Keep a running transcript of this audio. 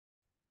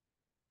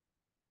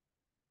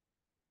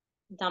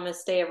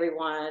Namaste,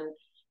 everyone.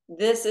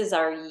 This is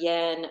our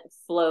yin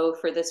flow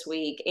for this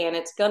week, and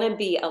it's going to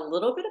be a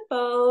little bit of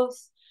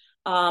both.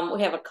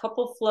 We have a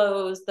couple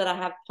flows that I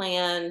have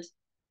planned,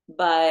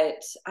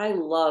 but I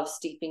love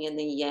steeping in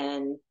the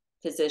yin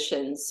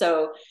position.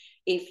 So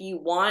if you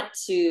want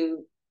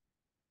to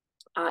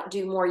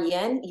do more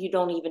yin, you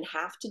don't even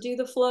have to do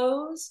the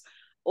flows.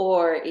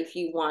 Or if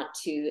you want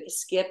to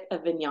skip a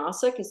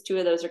vinyasa, because two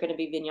of those are going to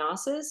be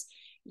vinyasas,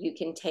 you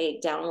can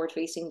take downward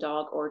facing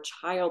dog or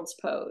child's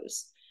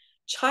pose.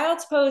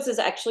 Child's pose is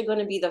actually going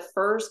to be the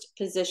first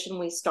position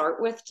we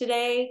start with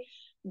today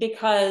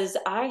because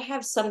I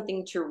have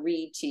something to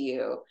read to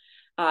you.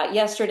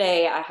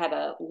 Yesterday, I had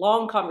a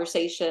long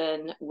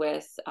conversation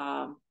with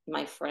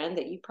my friend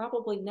that you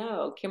probably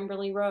know,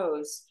 Kimberly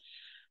Rose.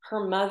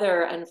 Her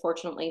mother,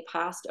 unfortunately,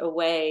 passed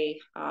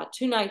away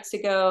 2 nights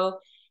ago.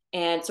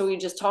 And so we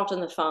just talked on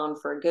the phone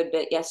for a good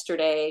bit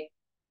yesterday.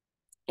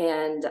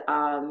 And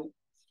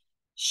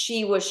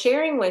she was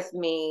sharing with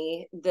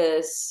me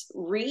this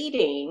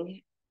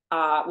reading.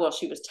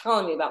 She was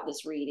telling me about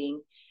this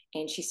reading,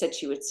 and she said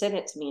she would send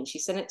it to me. And she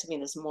sent it to me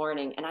this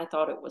morning, and I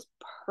thought it was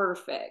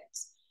perfect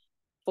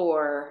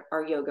for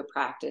our yoga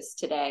practice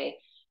today.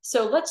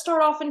 So let's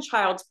start off in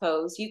child's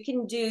pose. You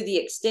can do the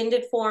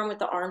extended form with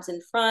the arms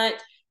in front.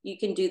 You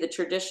can do the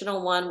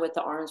traditional one with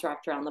the arms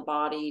wrapped around the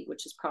body,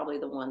 which is probably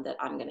the one that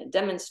I'm going to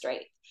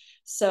demonstrate.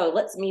 So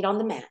let's meet on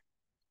the mat.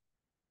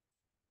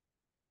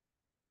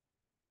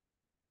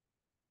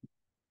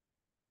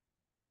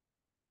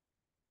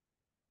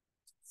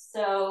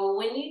 So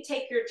when you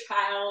take your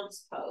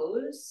child's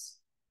pose,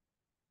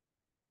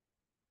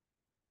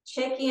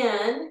 check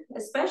in,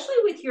 especially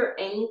with your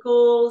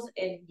ankles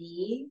and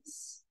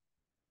knees.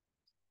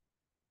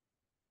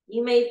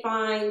 You may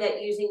find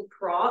that using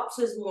props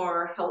is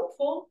more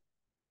helpful.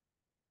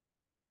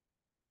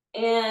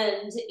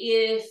 And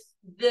if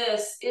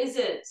this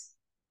isn't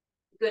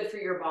good for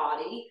your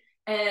body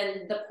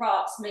and the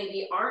props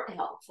maybe aren't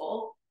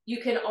helpful,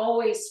 you can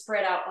always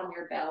spread out on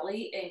your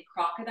belly in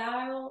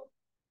crocodile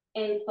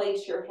and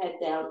place your head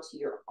down to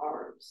your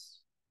arms.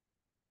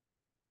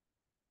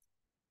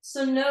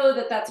 So know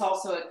that that's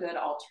also a good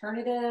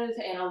alternative.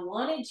 And I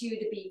wanted you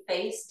to be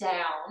face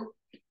down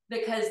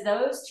because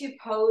those two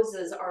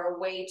poses are a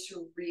way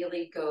to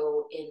really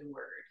go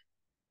inward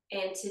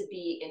and to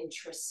be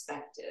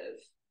introspective.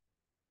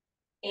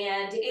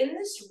 And in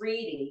this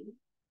reading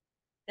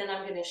that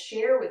I'm going to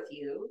share with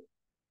you,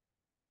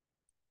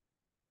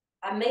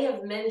 I may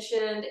have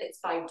mentioned it's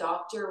by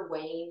Dr.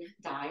 Wayne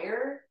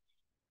Dyer.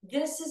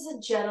 This is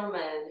a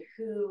gentleman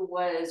who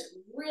was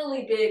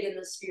really big in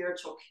the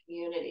spiritual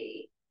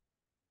community.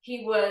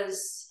 He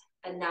was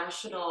a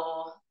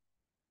national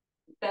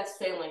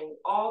best-selling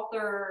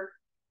author.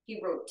 He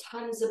wrote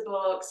tons of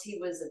books. He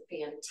was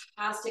a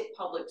fantastic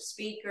public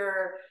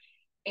speaker.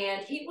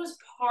 And he was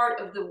part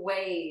of the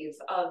wave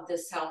of the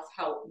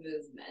self-help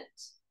movement.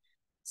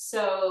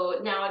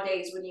 So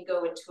nowadays, when you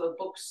go into a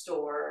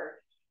bookstore,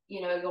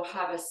 you'll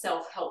have a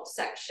self-help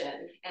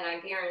section, and I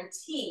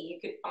guarantee you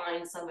could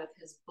find some of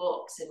his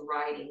books and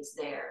writings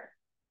there.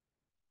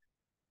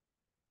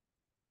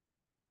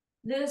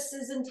 This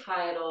is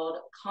entitled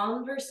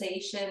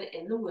Conversation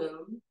in the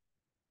Womb,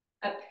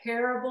 a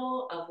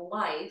Parable of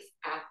Life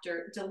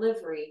After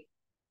Delivery.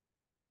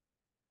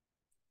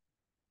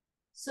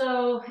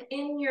 So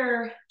in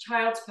your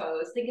child's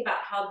pose, think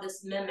about how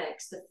this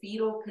mimics the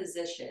fetal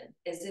position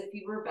as if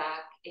you were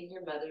back in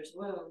your mother's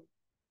womb.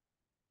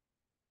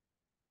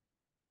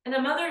 In a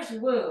mother's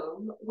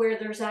womb, where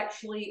there's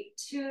actually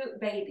two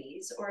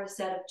babies or a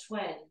set of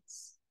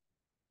twins,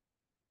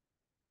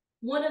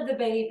 one of the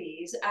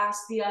babies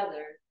asked the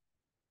other,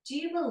 "Do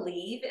you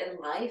believe in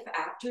life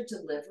after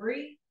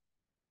delivery?"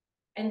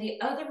 And the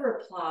other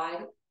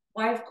replied,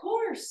 "Why, of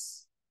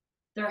course.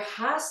 There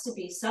has to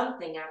be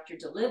something after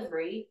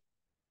delivery.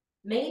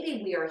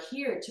 Maybe we are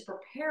here to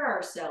prepare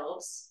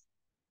ourselves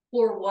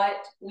for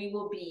what we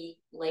will be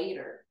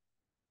later."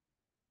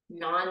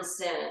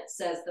 "Nonsense,"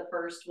 says the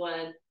first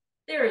one.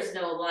 "There is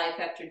no life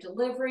after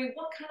delivery.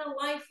 What kind of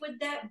life would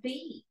that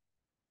be?"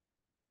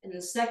 And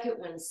the second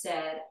one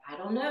said, "I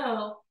don't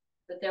know,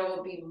 but there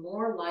will be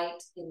more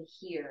light in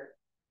here.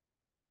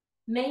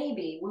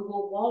 Maybe we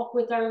will walk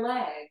with our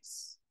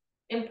legs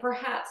and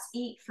perhaps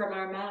eat from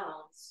our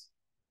mouths.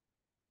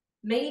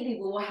 Maybe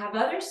we will have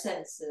other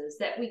senses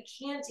that we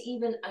can't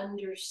even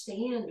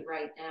understand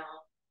right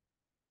now."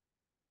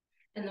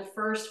 And the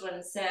first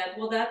one said,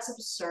 "Well, that's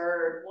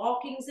absurd.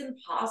 Walking's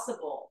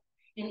impossible.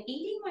 And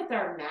eating with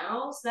our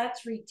mouths,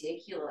 that's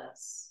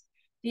ridiculous.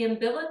 The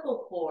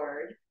umbilical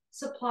cord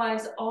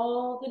supplies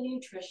all the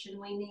nutrition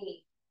we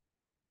need.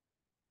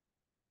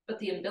 But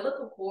the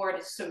umbilical cord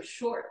is so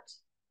short.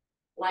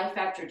 Life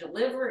after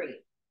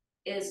delivery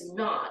is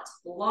not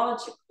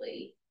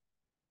logically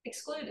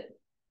excluded."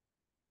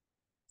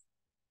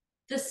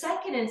 The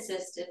second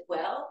insisted,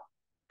 "Well,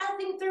 I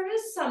think there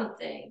is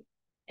something,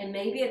 and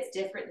maybe it's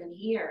different than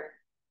here.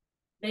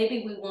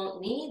 Maybe we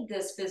won't need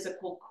this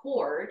physical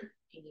cord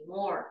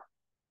anymore."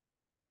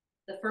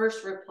 The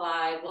first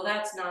replied, "Well,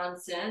 that's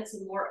nonsense,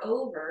 and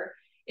moreover,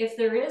 If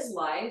there is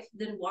life,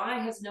 then why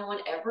has no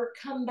one ever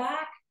come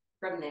back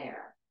from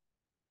there?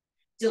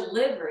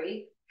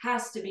 Delivery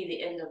has to be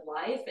the end of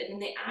life, and in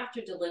the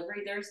after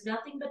delivery, there's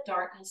nothing but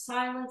darkness,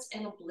 silence,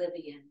 and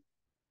oblivion.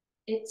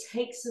 It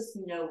takes us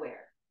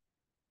nowhere.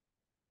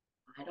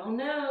 I don't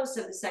know,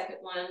 said the second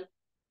one,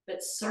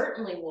 but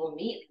certainly we'll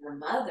meet her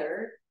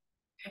mother.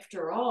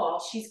 After all,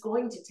 she's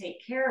going to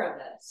take care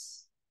of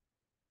us.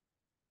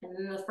 And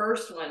then the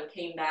first one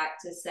came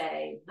back to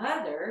say,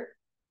 Mother,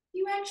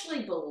 you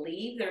actually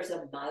believe there's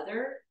a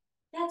mother?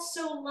 That's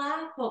so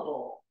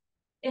laughable.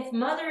 If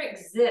mother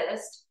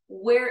exists,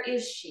 where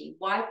is she?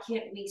 Why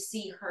can't we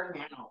see her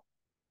now?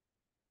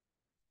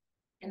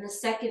 And the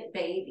second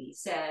baby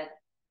said,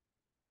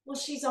 well,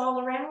 she's all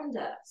around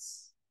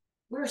us.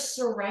 We're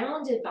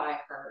surrounded by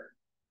her.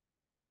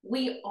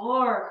 We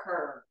are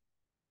her.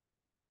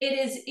 It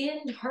is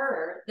in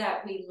her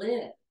that we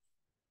live.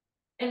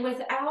 And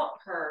without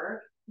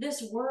her,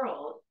 this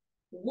world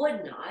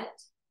would not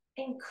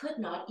and could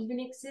not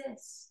even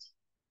exist.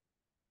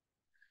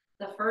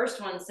 The first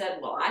one said,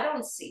 well, I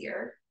don't see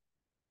her,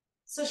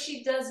 so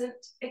she doesn't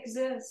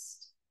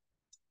exist.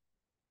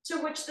 To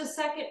which the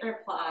second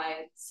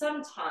replied,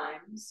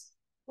 sometimes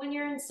when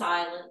you're in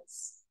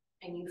silence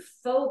and you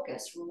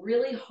focus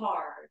really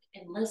hard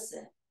and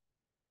listen,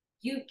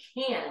 you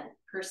can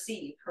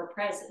perceive her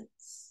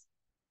presence.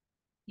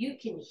 You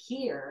can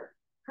hear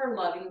her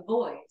loving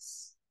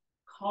voice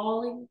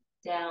calling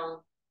down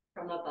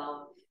from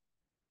above.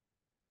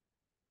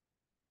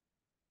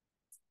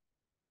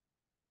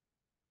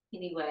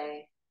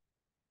 Anyway,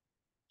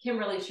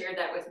 Kimberly shared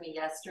that with me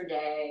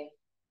yesterday,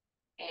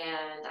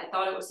 and I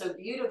thought it was so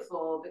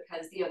beautiful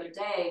because the other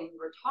day we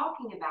were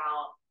talking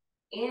about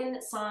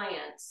in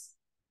science,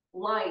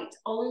 light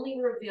only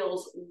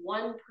reveals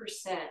 1%.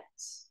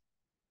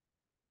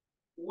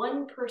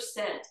 1%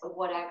 of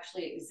what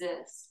actually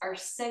exists. Our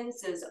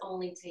senses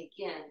only take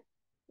in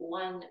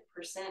 1%.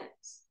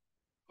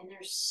 And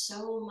there's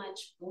so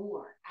much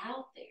more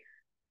out there.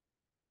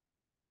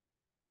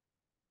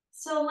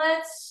 So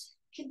let's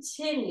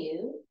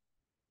continue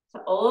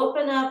to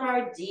open up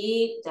our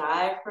deep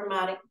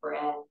diaphragmatic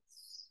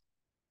breaths.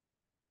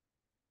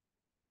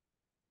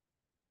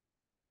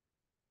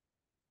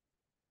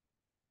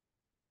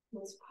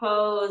 This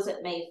pose,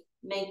 it may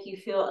make you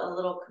feel a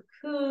little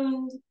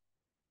cocooned,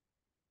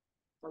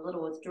 a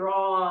little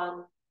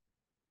withdrawn,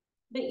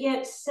 but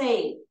yet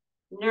safe,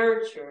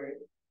 nurtured,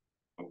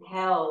 and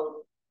held.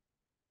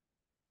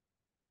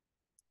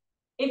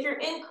 If you're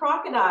in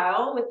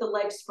crocodile with the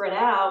legs spread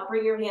out,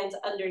 bring your hands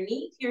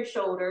underneath your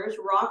shoulders,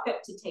 rock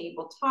up to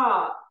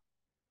tabletop.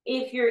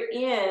 If you're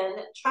in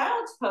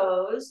child's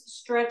pose,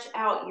 stretch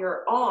out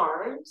your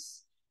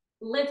arms,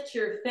 lift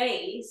your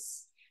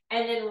face,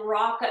 and then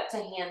rock up to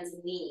hands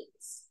and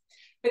knees.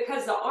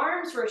 Because the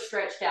arms were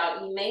stretched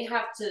out, you may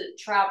have to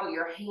travel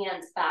your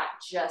hands back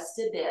just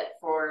a bit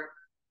for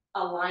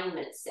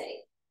alignment's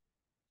sake.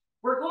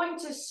 We're going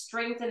to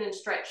strengthen and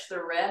stretch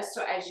the wrist.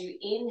 So as you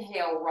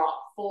inhale, rock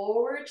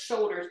forward,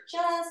 shoulders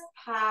just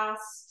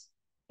past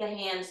the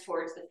hands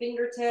towards the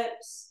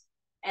fingertips.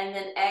 And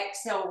then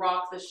exhale,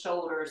 rock the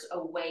shoulders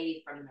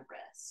away from the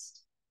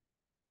wrist.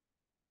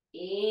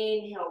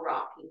 Inhale,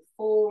 rocking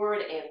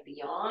forward and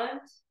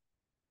beyond.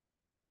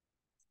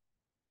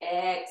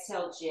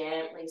 Exhale,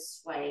 gently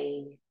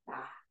swaying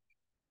back.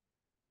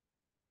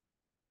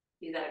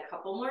 Do that a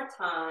couple more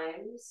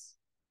times.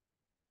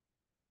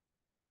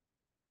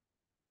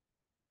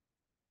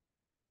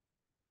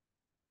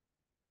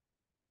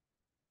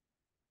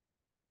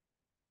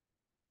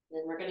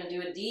 Then we're going to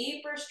do a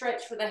deeper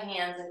stretch for the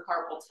hands and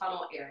carpal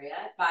tunnel area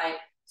by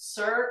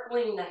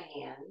circling the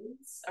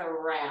hands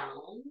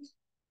around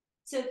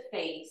to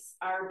face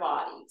our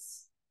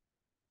bodies.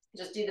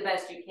 Just do the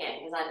best you can,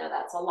 because I know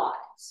that's a lot.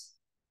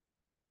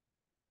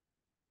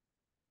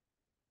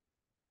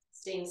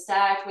 Staying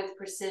stacked with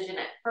precision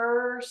at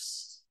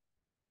first.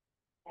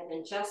 And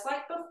then just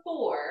like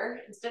before,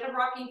 instead of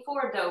rocking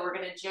forward though, we're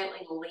going to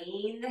gently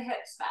lean the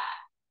hips back.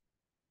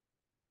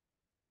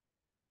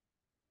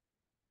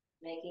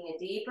 Making a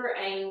deeper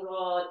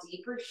angle, a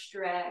deeper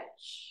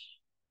stretch.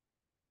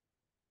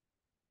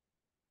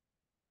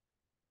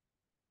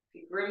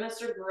 If you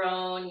grimace or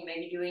groan, you may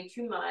be doing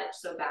too much,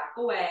 so back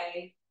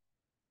away.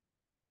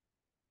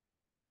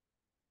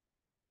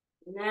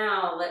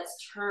 Now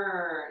let's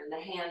turn the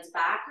hands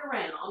back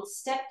around,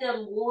 step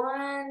them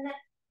one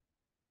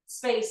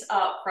space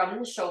up from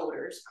the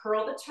shoulders,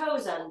 curl the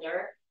toes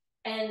under,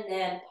 and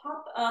then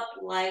pop up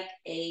like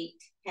a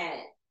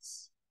tent.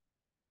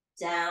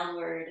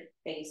 Downward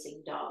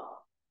facing dog.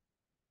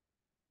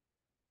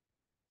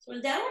 So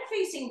in downward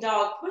facing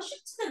dog, push it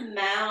to the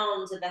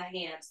mounds of the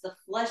hands, the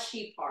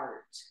fleshy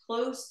part,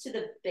 close to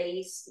the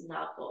base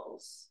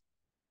knuckles.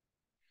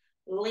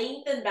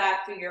 Lengthen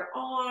back through your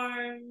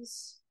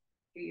arms,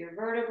 through your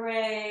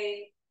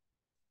vertebrae.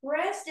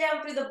 Press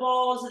down through the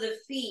balls of the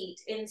feet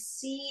and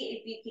see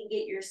if you can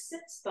get your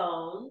sits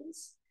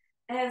bones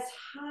as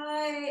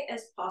high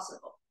as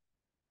possible.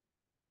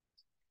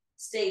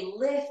 Stay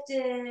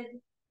lifted.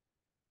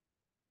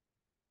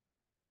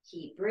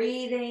 Keep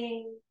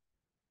breathing.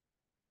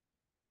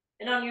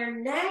 And on your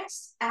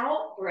next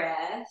out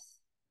breath,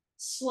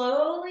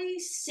 slowly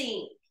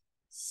sink,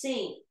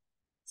 sink,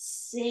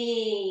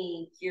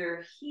 sink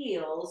your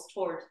heels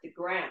towards the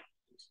ground.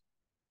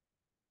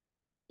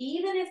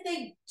 Even if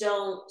they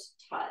don't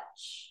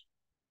touch,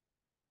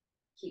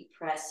 keep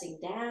pressing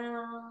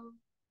down,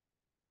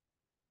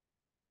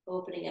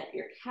 opening up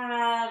your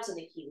calves and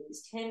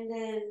Achilles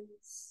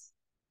tendons.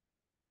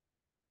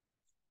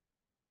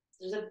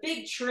 There's a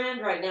big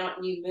trend right now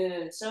at New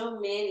Moon. So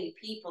many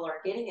people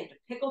are getting into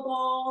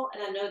pickleball,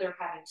 and I know they're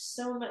having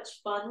so much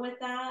fun with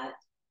that.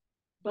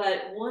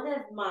 But one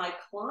of my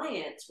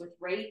clients with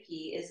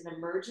Reiki is an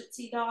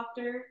emergency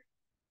doctor.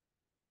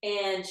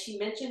 And she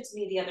mentioned to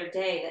me the other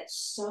day that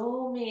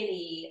so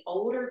many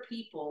older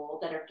people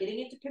that are getting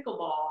into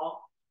pickleball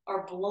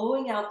are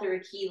blowing out their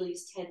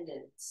Achilles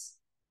tendons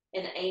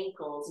and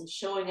ankles and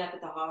showing up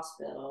at the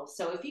hospital.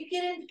 So if you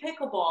get into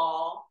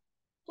pickleball,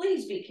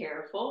 please be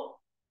careful.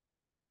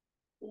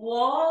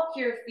 Walk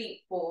your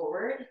feet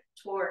forward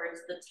towards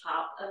the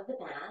top of the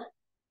mat.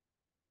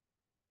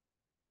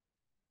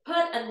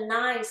 Put a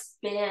nice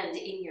bend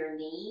in your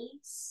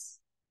knees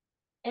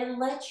and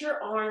let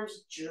your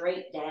arms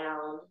drape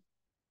down.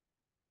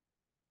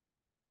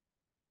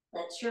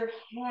 Let your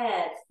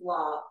head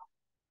flop.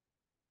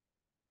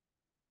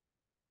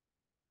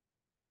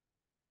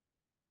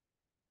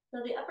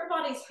 So the upper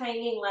body's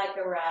hanging like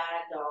a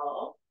rag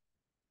doll,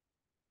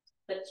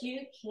 but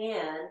you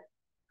can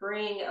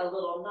bring a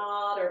little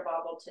nod or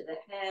bobble to the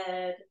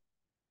head.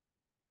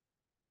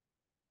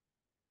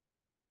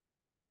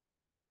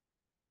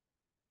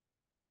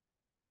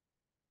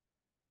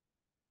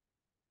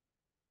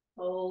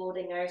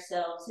 Holding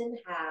ourselves in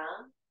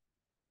half.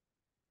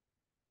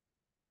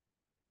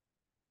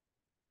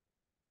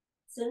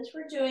 Since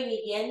we're doing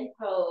a yin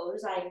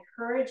pose, I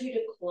encourage you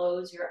to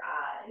close your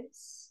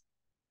eyes.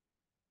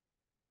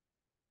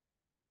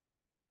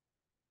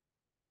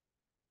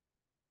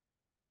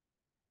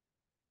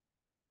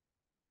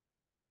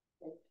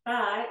 In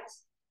fact,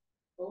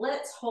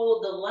 let's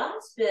hold the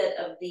last bit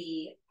of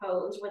the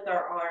pose with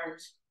our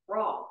arms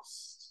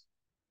crossed,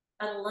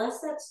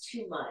 unless that's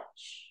too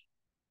much.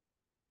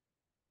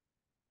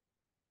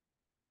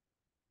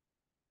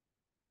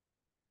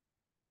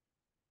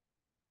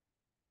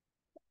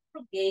 A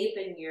gape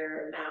in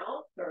your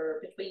mouth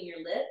or between your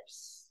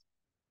lips.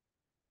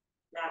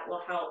 That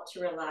will help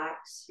to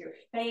relax your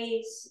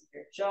face,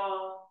 your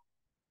jaw.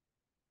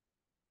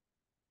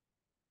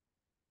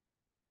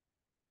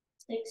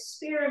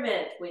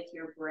 Experiment with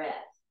your breath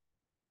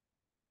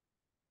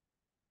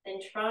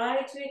and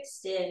try to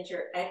extend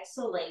your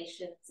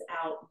exhalations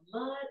out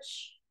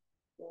much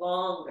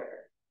longer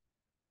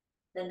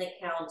than the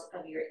count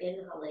of your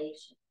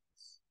inhalations.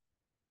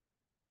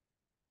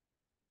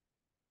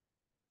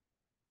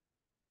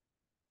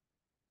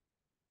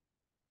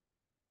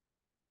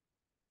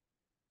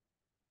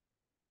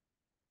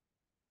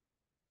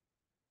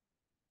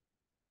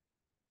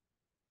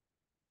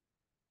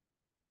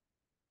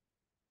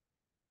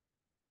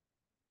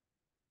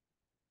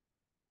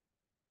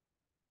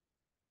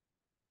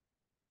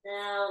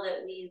 Now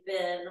that we've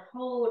been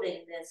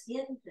holding this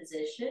yin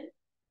position,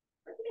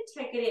 we're going to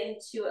take it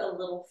into a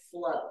little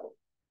flow.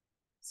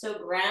 So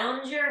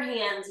ground your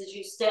hands as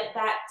you step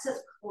back to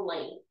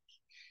plank.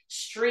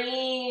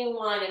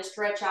 Streamline and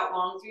stretch out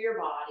long through your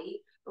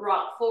body.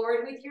 Rock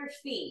forward with your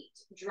feet.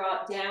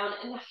 Drop down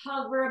and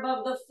hover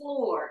above the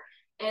floor.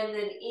 And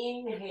then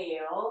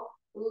inhale,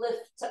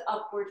 lift to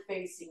upward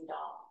facing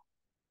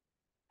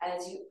dog.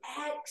 As you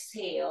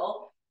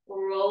exhale,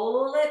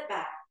 roll it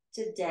back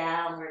to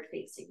downward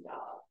facing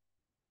dog.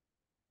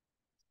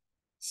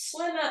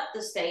 Slim up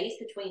the space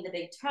between the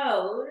big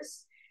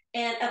toes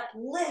and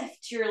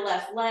uplift your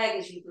left leg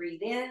as you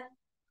breathe in.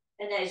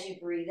 And as you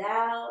breathe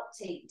out,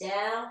 take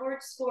downward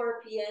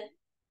scorpion.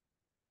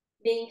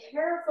 Being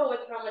careful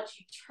with how much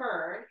you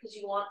turn because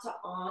you want to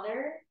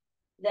honor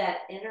that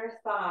inner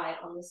thigh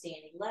on the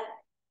standing leg.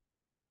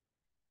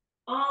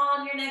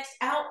 On your next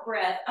out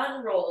breath,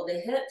 unroll the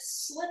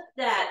hips, slip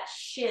that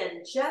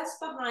shin just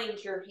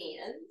behind your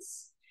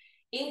hands.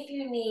 If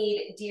you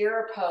need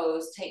deer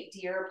pose, take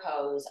deer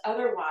pose.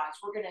 Otherwise,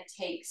 we're going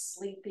to take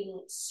sleeping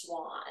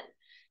swan.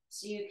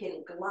 So you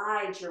can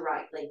glide your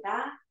right leg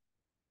back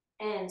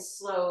and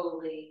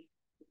slowly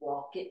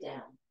walk it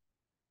down.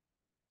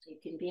 You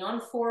can be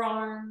on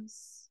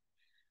forearms,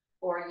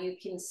 or you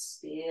can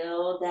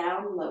spill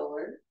down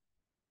lower.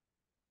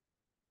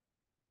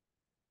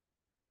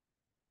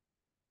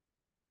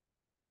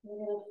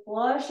 We're going to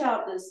flush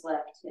out this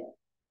left hip.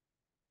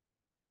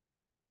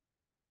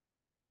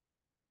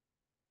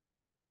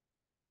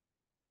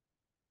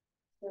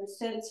 So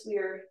since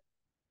we're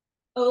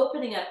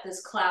opening up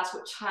this class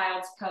with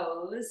child's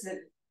pose and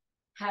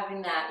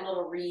having that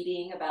little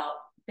reading about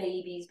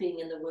babies being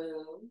in the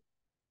womb,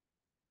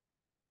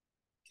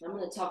 I'm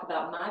going to talk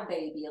about my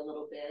baby a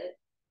little bit.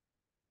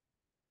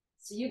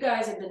 So you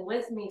guys have been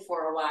with me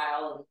for a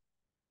while,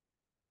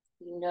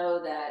 and you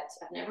know that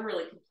I've never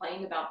really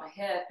complained about my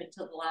hip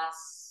until the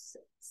last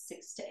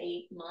 6 to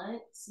 8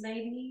 months,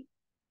 maybe.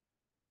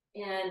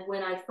 And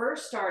when I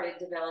first started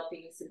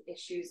developing some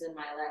issues in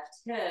my left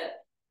hip,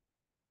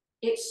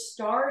 it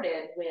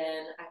started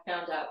when I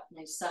found out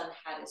my son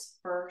had his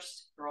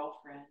first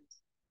girlfriend.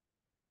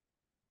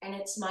 And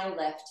it's my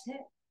left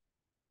hip,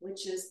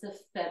 which is the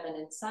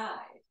feminine side.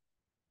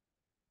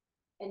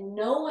 And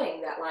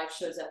knowing that life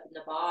shows up in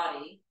the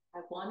body, I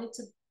wanted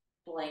to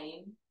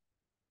blame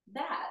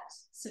that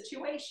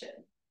situation.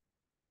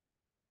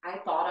 I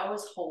thought I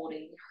was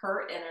holding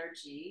her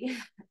energy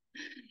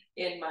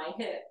in my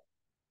hip.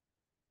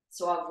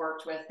 So I've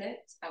worked with it.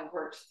 I've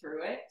worked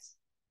through it.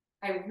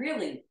 I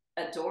really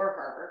adore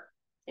her.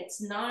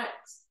 It's not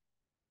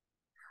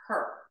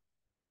her.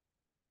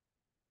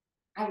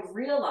 I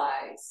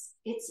realize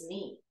it's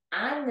me.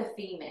 I'm the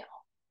female,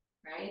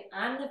 right?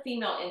 I'm the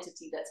female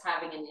entity that's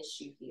having an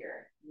issue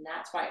here. And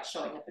that's why it's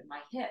showing up in my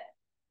hip,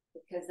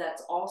 because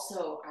that's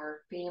also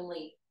our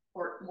family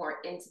or more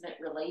intimate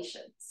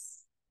relations.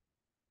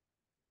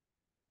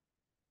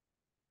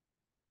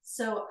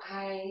 So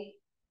I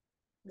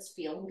was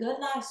feeling good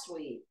last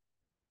week.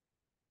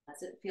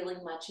 Wasn't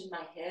feeling much in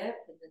my hip.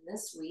 And then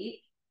this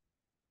week,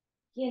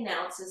 he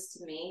announces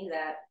to me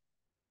that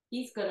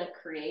he's going to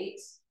create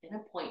an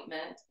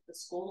appointment at the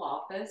school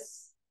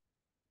office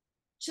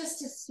just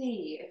to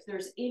see if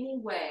there's any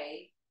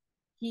way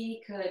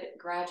he could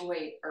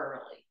graduate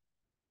early.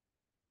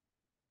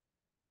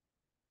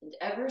 And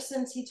ever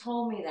since he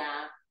told me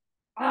that,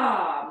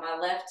 my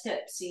left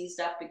hip seized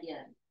up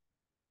again.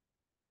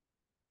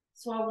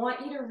 So I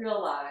want you to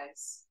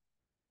realize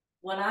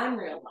what I'm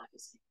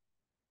realizing.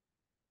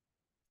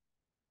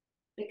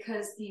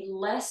 Because the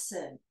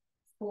lesson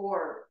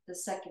for the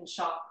second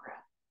chakra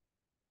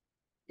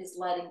is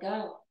letting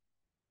go.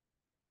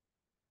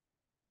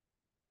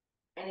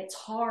 And it's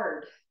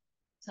hard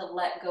to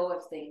let go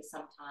of things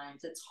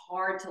sometimes. It's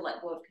hard to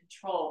let go of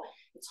control.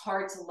 It's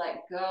hard to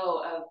let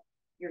go of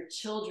your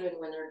children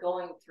when they're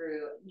going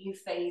through new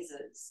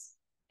phases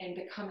and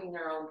becoming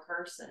their own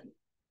person.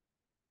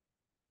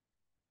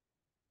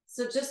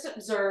 So just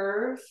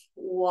observe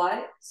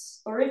what,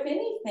 or if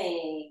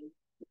anything,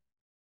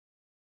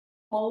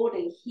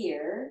 holding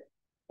here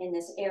in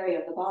this area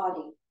of the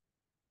body.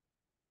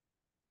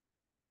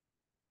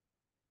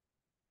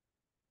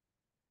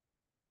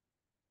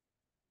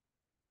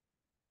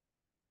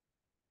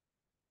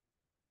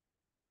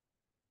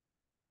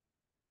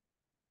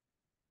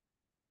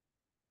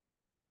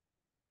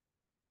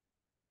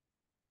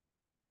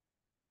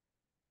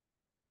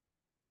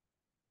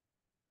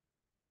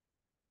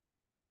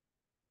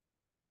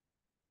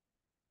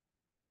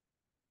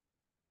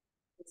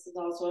 This is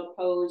also a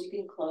pose. You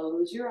can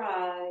close your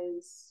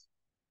eyes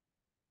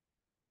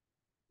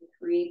and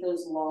create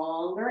those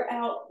longer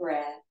out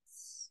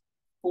breaths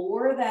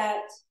for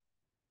that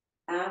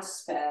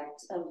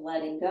aspect of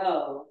letting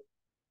go.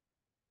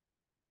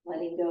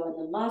 Letting go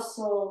in the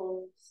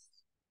muscles,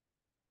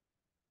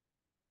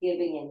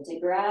 giving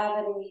into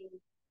gravity.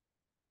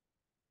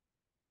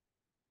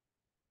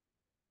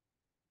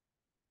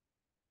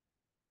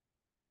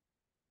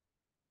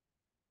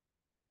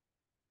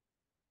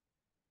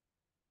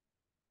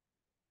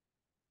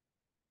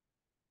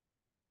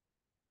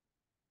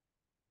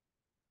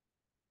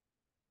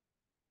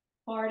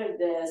 Part of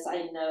this,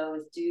 I know,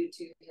 is due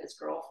to his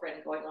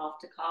girlfriend going off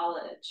to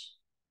college.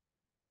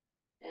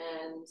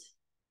 And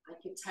I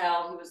could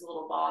tell he was a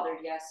little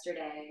bothered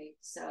yesterday.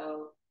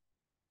 So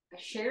I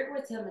shared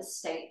with him a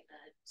statement.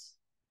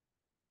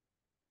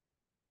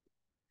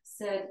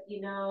 Said,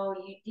 you know,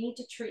 you need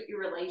to treat your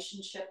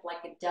relationship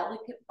like a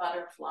delicate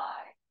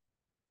butterfly.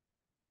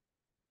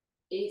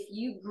 If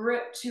you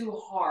grip too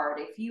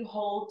hard, if you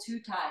hold too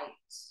tight,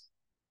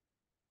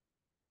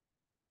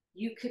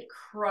 you could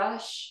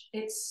crush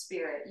its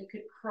spirit. You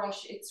could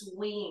crush its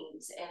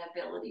wings and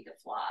ability to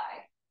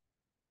fly.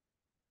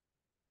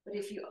 But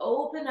if you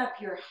open up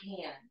your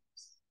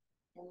hands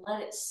and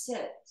let it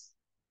sit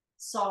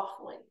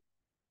softly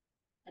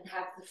and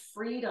have the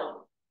freedom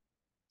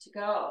to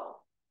go,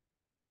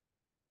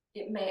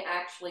 it may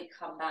actually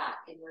come back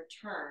in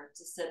return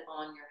to sit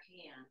on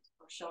your hand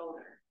or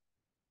shoulder.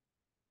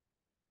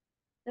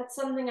 That's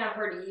something I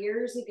heard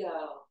years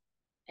ago,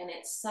 and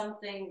it's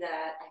something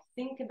that I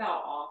think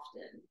about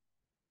often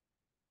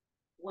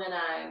when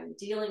I'm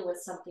dealing with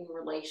something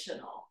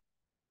relational.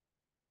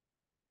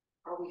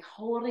 Are we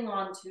holding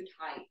on too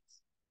tight?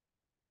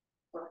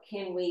 Or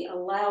can we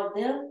allow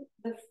them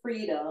the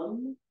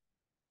freedom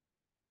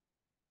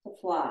to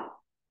fly,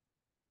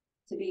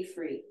 to be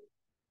free?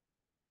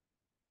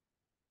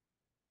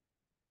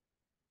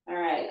 All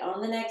right,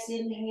 on the next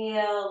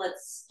inhale,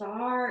 let's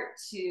start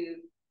to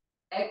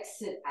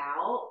exit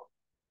out.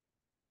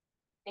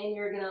 And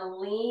you're going to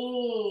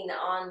lean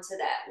onto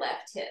that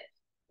left hip,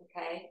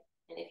 okay?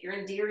 And if you're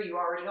in deer, you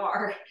already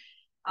are.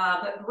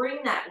 But bring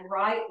that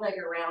right leg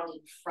around in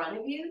front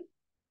of you.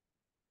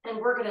 And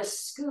we're going to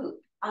scoop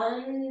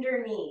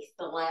underneath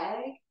the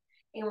leg.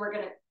 And we're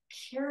going to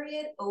carry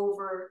it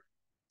over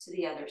to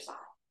the other side.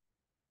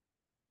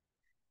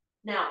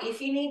 Now,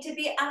 if you need to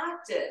be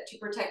active to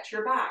protect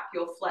your back,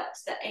 you'll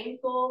flex the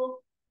ankle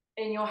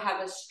and you'll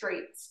have a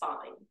straight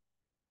spine.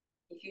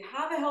 If If you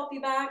have a healthy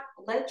back,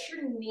 let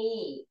your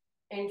knee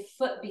and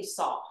foot be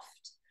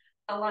soft.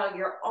 Allow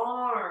your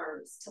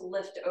arms to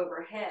lift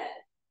overhead.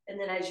 And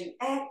then as you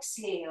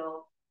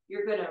exhale,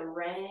 you're going to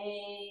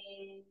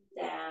rain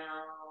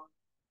down.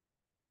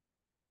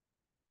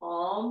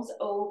 Palms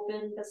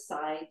open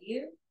beside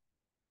you.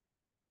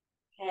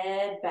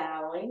 Head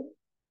bowing.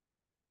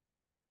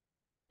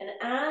 And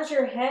as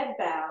your head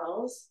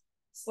bows,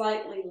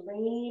 slightly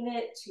lean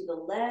it to the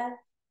left.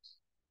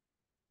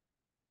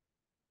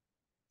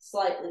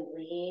 Slightly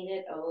lean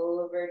it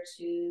over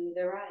to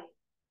the right.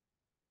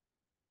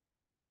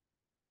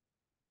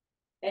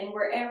 And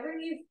wherever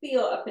you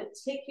feel a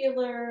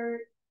particular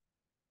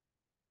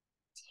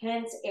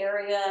tense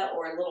area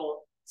or a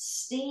little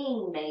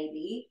sting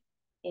maybe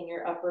in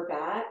your upper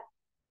back,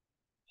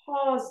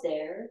 pause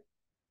there.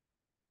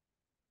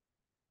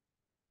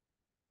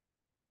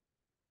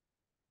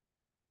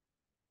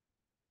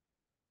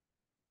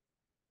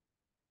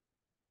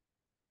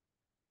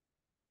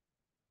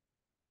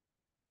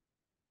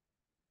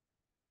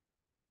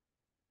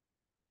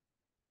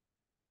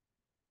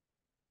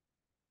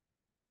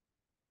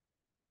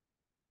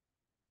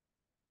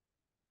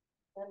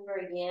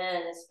 Remember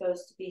again, it's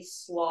supposed to be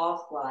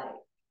sloth-like.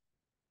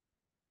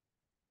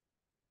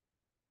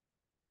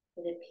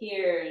 It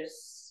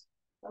appears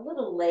a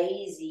little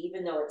lazy,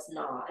 even though it's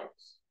not.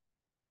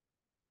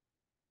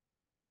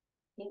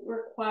 It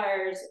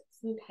requires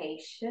some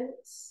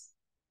patience.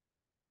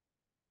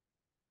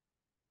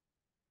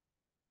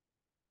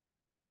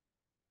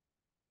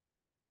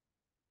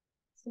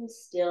 Some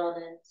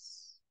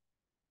stillness.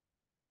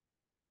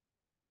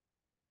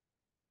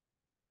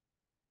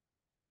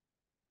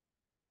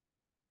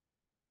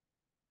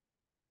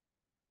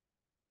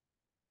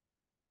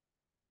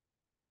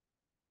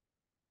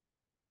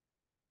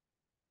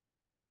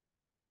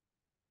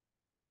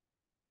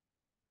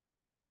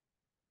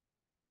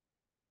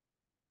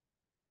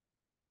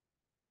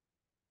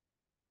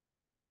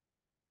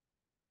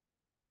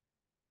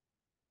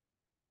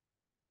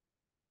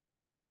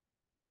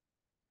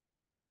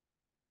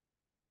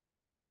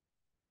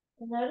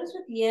 And notice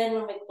with yin,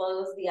 when we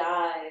close the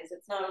eyes,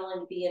 it's not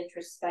only to be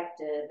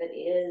introspective, it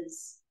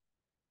is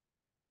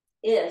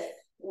if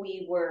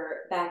we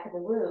were back in the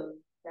womb,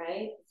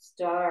 right?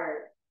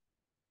 Start.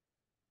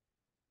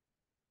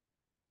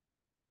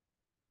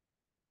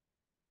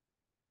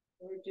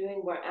 We're doing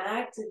more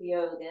active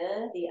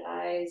yoga. The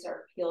eyes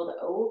are peeled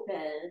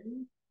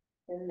open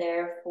and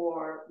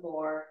therefore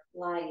more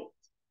light.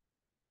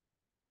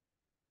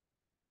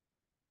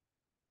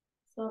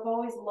 So I've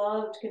always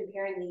loved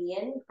comparing the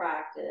yin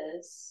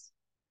practice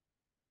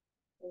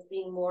as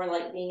being more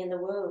like being in the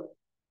womb.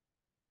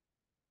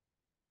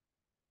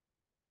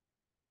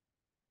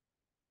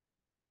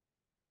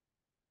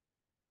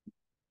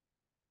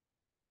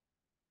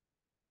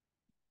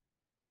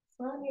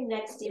 So on your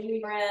next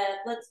deep breath,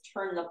 let's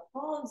turn the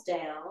palms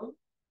down,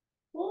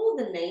 pull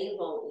the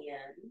navel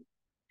in,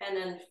 and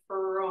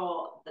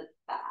unfurl the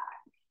back.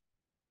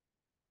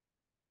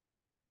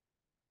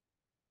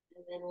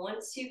 And then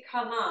once you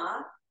come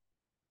up,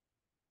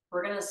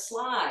 we're going to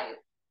slide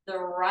the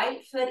right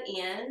foot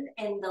in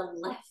and the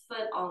left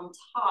foot on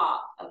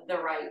top of the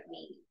right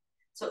knee.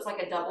 So it's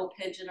like a double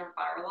pigeon or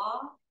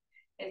firelog.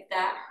 If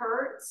that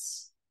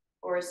hurts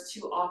or is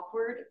too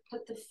awkward,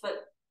 put the foot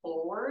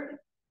forward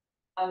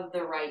of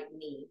the right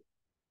knee.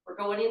 We're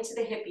going into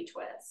the hippie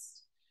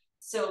twist.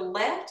 So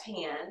left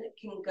hand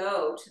can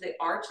go to the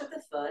arch of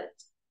the foot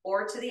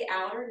or to the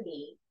outer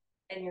knee,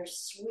 and you're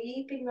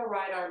sweeping the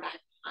right arm back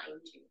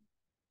behind you.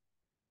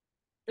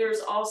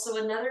 There's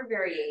also another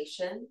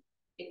variation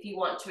if you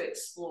want to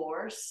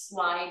explore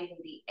sliding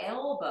the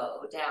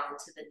elbow down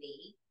to the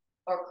knee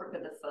or crook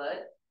of the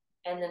foot,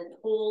 and then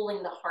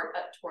pulling the heart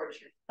up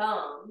towards your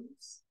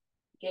thumbs,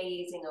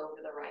 gazing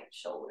over the right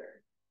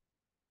shoulder.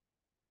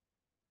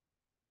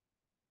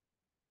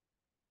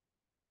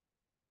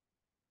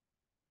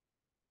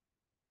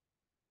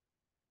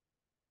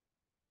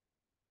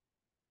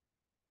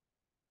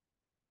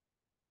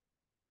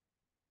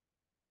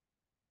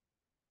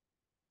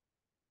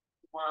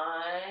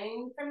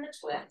 Wind from the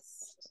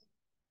twist.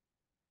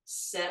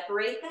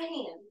 Separate the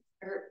hand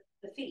or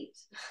the feet.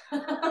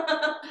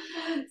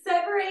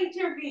 Separate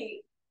your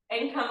feet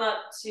and come up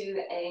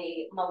to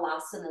a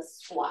malasana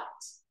squat.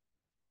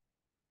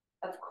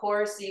 Of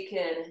course, you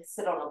can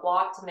sit on a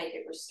block to make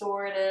it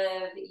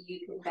restorative.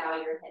 You can bow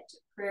your head to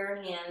prayer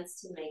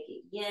hands to make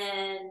it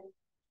yin.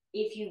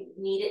 If you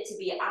need it to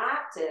be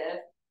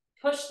active,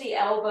 push the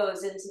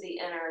elbows into the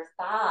inner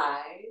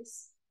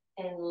thighs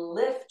and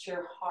lift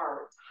your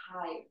heart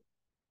higher.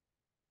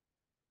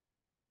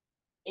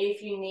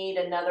 If you need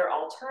another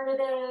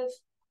alternative,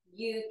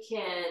 you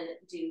can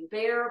do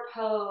bear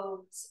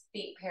pose,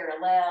 feet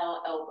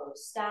parallel,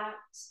 elbows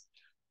stacked,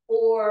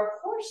 or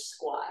horse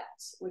squat,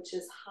 which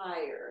is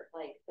higher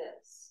like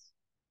this.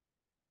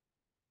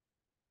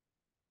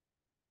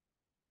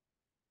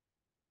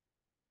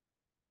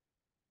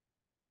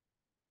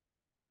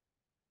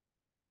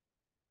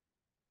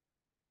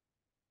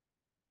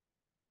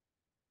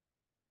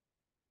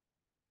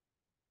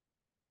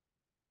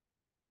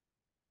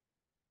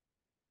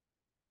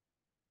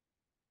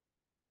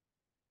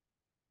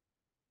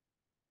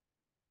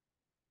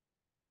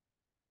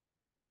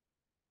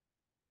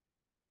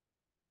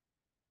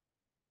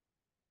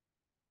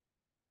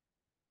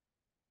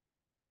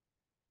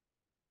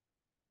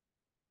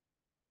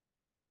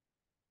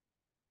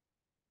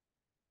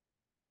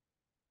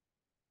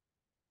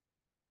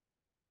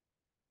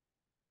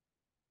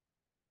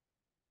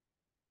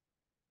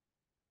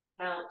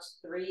 Count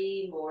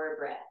 3 more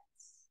breaths.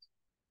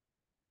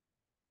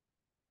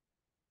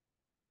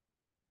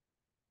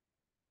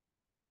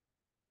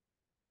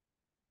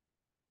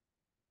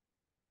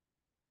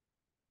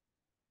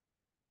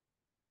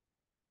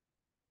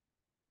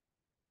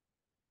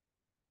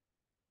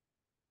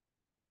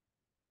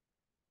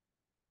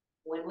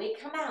 When we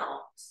come out,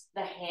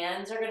 the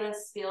hands are going to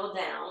spill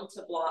down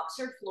to blocks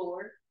or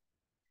floor.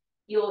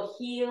 You'll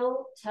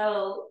heel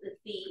toe the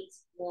feet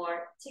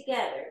more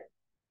together.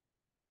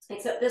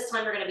 Except this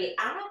time we're going to be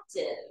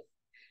active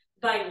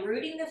by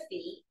rooting the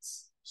feet,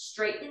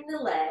 straightening the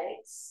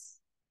legs,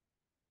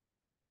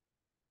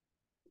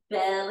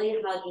 belly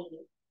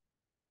hugging,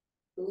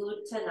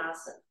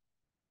 Uttanasana.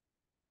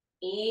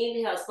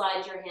 Inhale,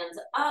 slide your hands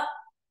up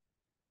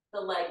the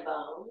leg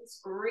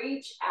bones,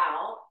 reach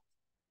out,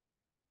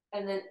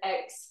 and then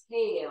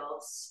exhale,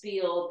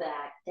 spill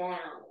back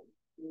down,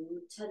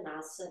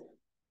 Uttanasana.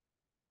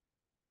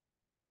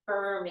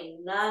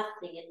 Affirming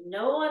nothing and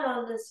no one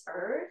on this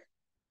earth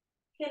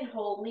can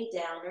hold me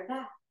down or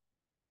back.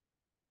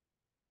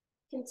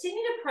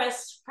 Continue to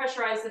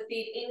pressurize the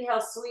feet.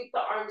 Inhale, sweep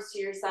the arms to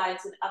your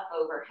sides and up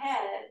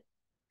overhead.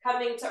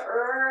 Coming to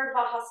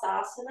Urdhva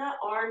Hastasana,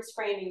 arms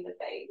framing the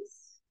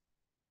face.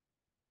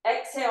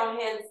 Exhale,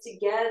 hands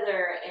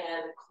together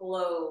and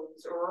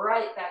close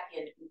right back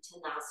into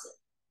Uttanasana.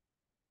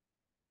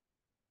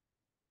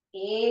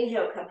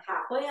 Inhale, come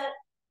halfway up.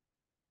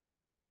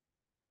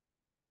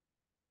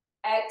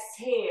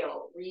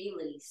 Exhale,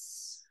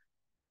 release.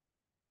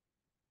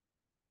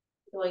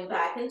 Going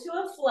back into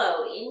a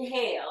flow.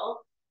 Inhale,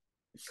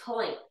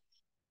 plank.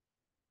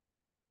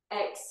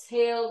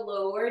 Exhale,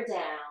 lower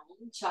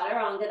down,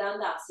 Chaturanga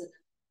Dandasana.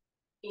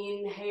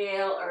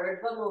 Inhale,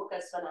 Urdhva Mukha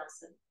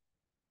Svanasana.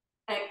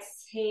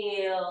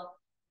 Exhale,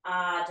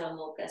 Adho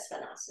Mukha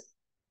Svanasana.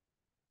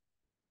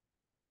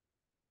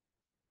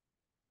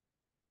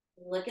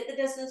 Look at the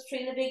distance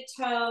between the big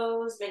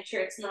toes. Make sure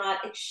it's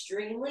not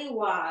extremely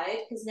wide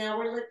because now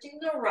we're lifting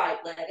the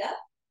right leg up.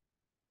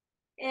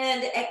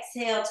 And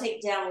exhale,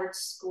 take downward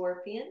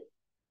scorpion.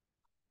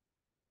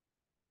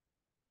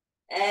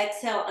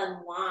 Exhale,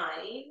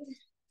 unwind.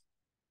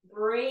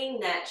 Bring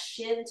that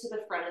shin to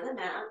the front of the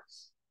mat.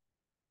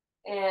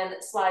 And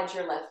slide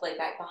your left leg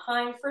back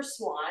behind for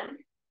swan.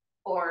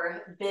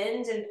 Or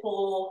bend and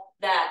pull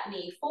that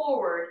knee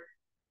forward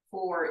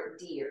for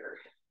deer.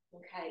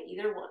 Okay,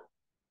 either one.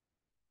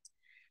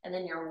 And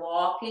then you're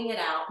walking it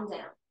out and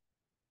down.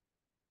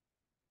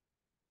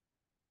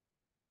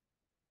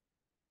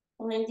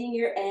 Finding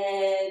your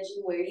edge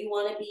and where you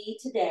want to be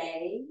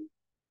today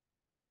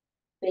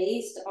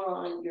based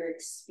on your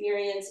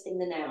experience in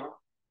the now.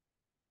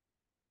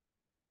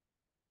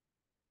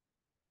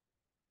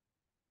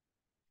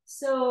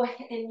 So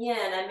in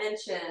yin, I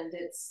mentioned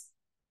it's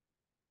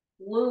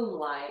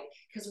womb-like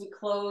because we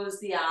close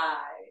the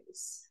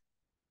eyes.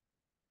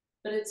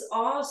 But it's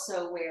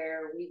also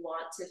where we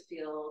want to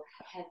feel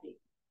heavy.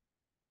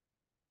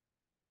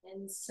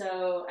 And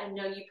so I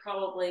know you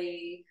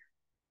probably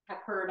have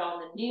heard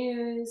on the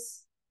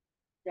news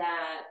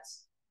that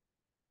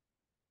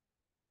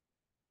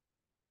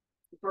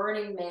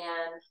Burning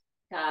Man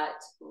got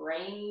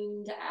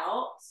rained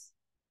out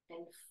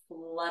and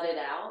flooded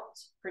out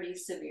pretty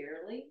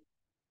severely.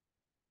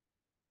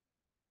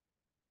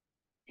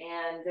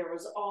 And there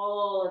was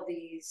all of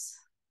these,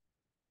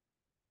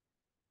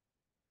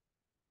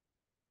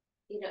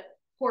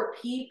 poor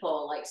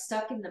people like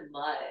stuck in the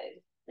mud.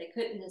 They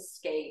couldn't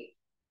escape.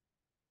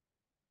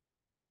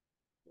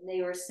 And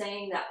they were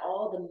saying that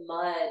all the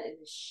mud and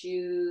the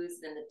shoes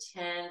and the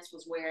tents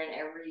was wearing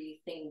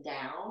everything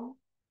down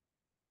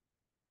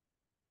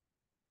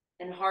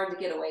and hard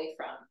to get away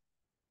from.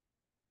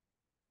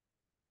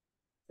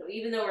 So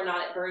even though we're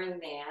not at Burning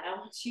Man, I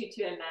want you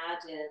to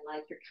imagine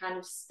like you're kind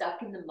of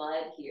stuck in the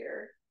mud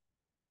here.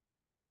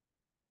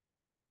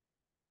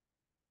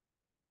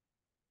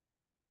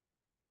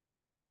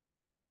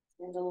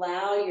 And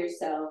allow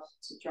yourself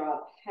to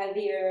drop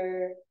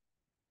heavier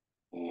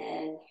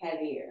and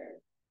heavier.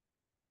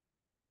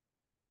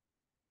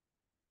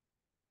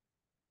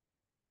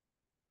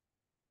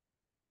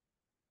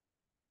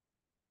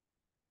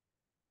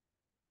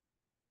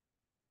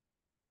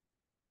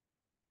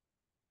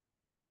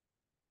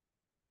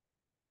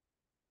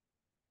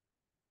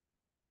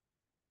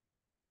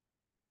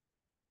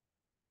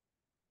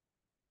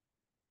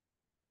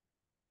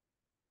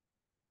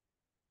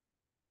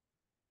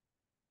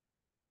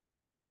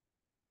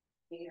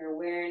 Your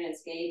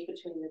awareness gauge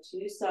between the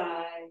two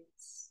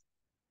sides.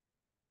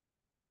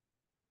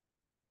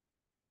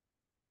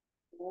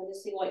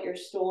 Noticing what you're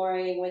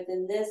storing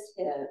within this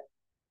hip.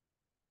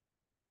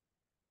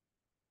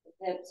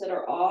 The hips that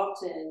are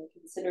often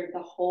considered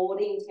the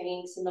holding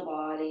tanks in the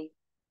body.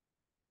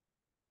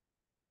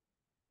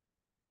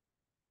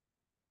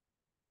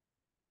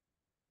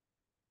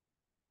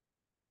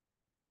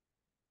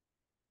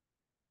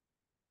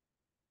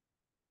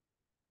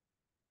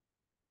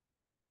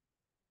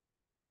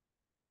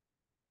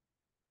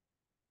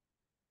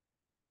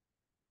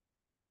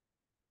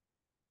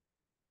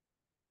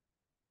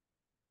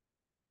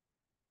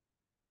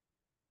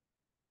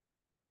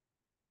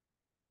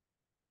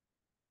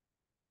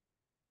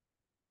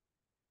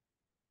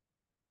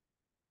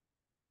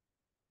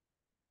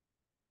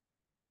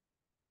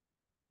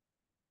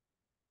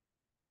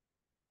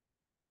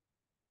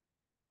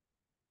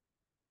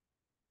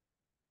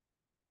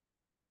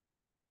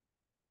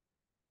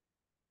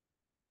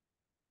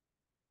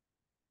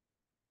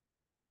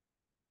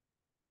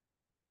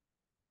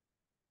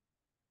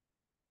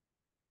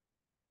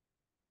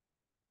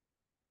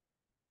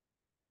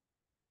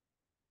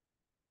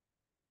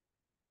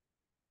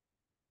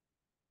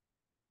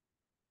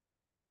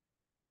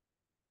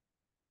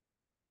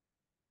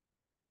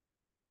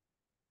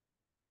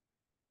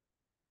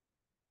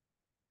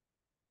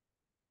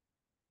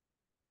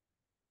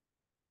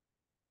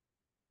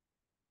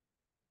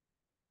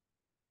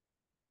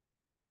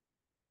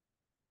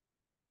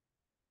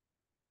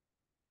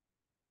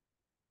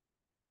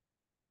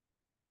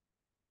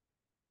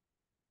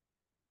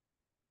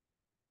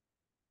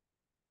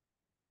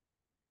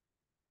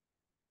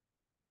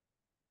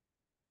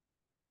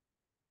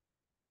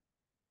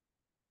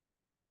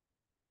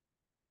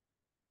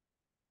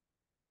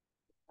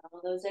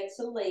 All those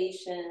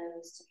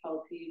exhalations to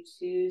help you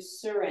to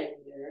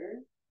surrender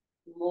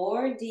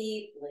more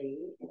deeply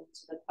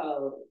into the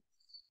pose.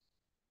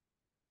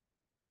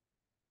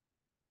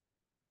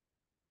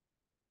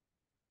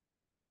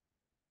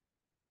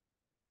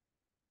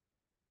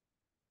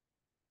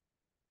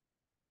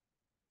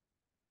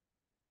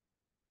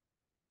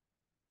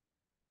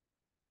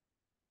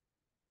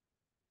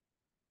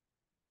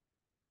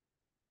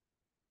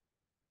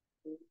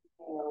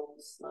 We'll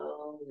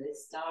slowly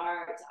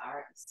start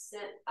our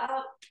ascent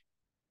up.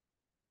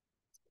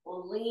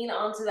 We'll lean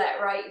onto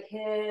that right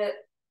hip.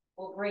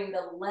 We'll bring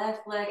the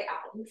left leg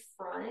out in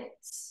front.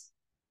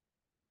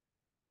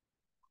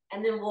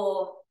 And then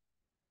we'll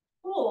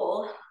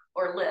pull,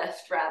 or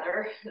lift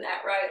rather,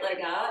 that right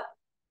leg up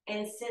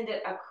and send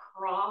it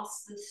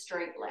across the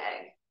straight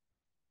leg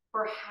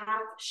for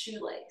half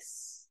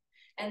shoelace.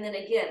 And then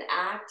again,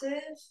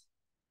 active,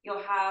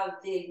 you'll have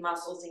the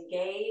muscles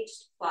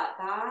engaged, flat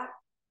back.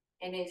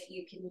 And if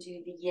you can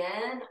do the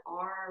yin,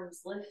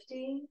 arms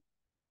lifting,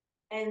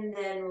 and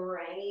then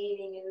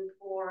raining and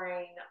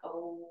pouring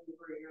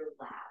over your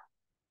lap.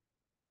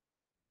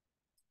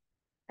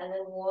 And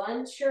then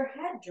once your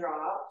head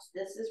drops,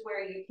 this is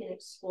where you can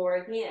explore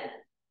again.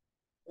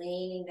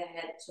 Leaning the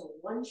head to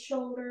one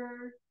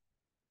shoulder,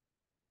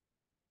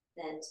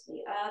 then to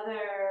the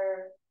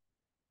other.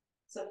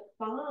 So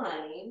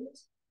find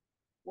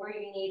where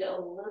you need a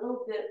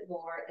little bit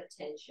more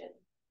attention.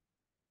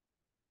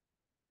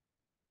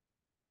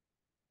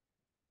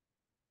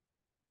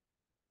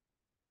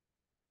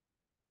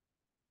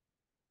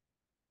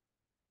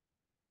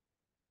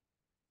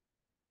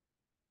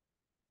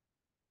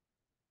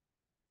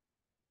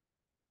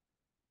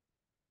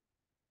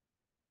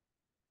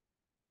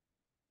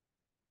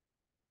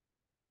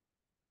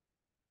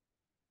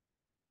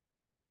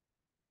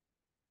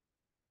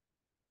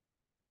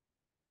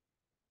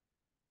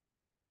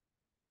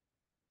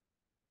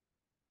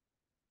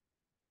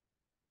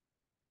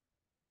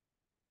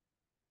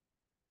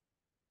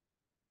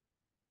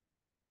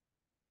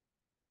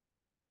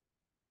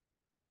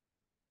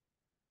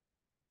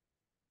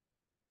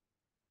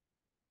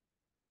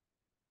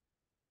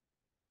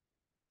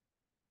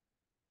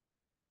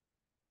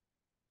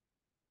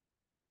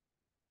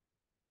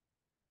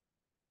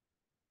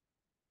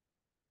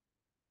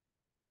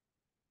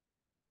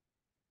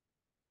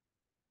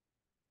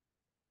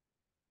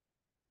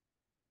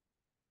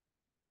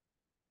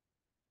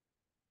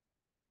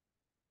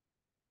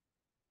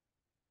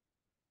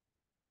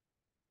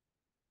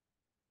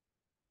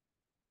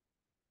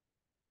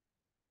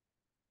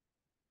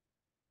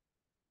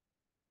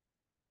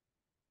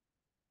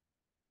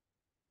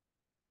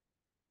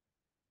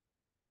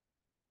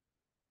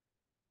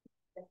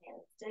 The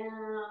hands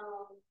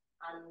down,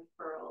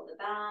 unfurl the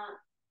back.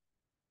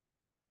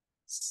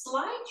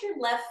 Slide your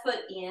left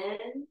foot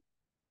in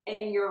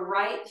and your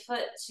right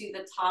foot to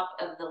the top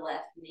of the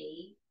left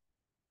knee,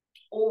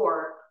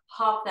 or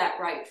hop that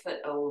right foot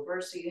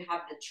over so you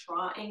have the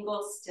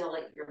triangle still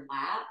at your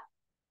lap.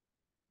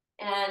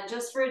 And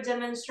just for a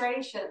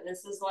demonstration,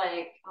 this is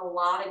like a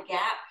lot of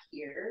gap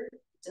here.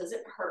 Does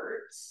it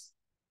hurt?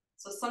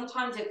 So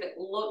sometimes if it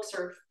looks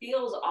or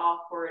feels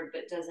awkward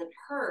but doesn't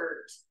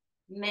hurt,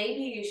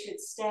 maybe you should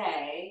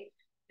stay,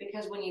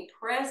 because when you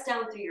press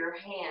down through your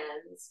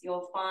hands,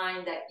 you'll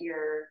find that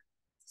your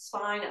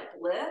spine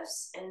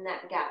uplifts and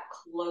that gap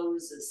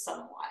closes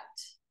somewhat.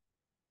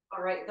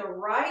 All right, the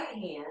right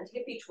hand,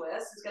 hippie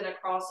twist, is going to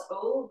cross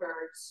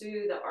over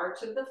to the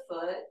arch of the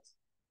foot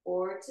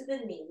or to the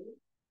knee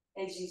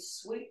as you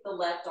sweep the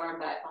left arm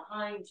back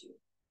behind you.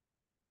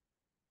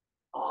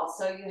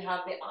 Also, you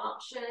have the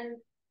option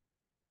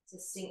to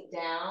sink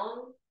down,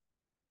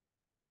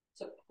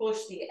 to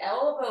push the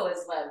elbow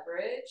as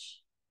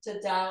leverage, to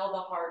dial the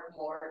heart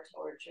more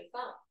towards your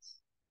thumbs.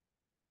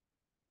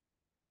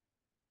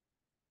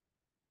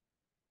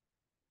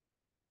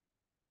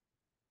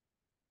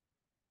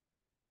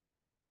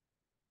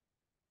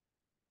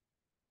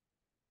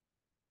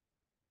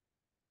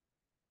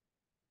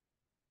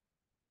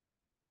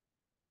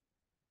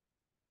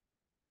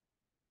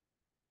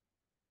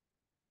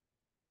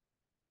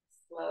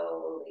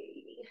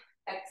 Slowly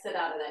exit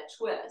out of that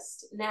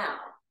twist. Now,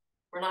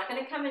 we're not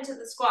going to come into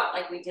the squat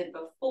like we did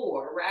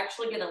before. We're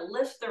actually going to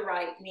lift the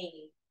right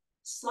knee.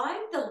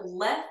 Slide the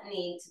left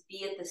knee to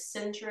be at the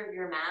center of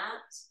your mat,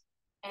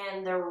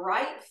 and the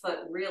right foot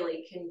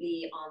really can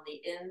be on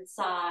the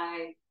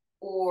inside,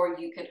 or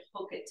you could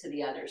hook it to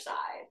the other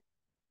side.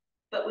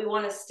 But we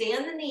want to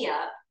stand the knee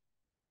up,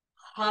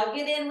 hug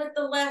it in with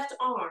the left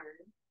arm,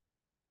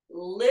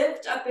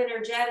 lift up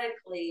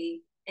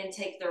energetically, and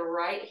take the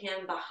right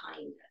hand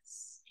behind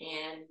us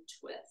and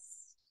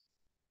twist.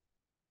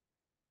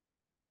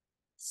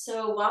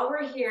 So while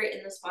we're here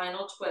in the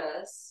spinal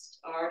twist,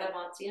 Ardha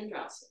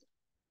Matsyendrasana,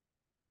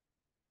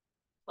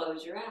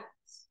 close your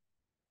eyes.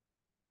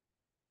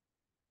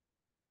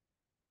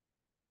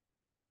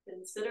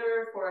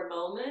 Consider for a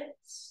moment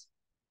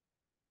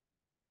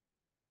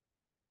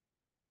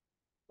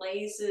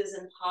places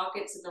and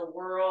pockets in the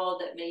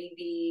world that may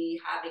be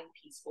having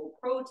peaceful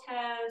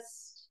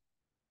protest,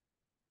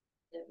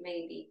 It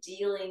may be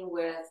dealing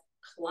with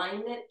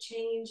climate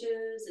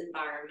changes,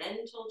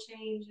 environmental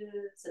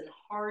changes, and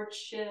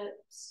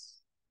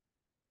hardships.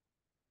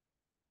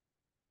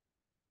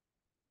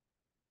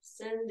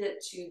 Send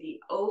it to the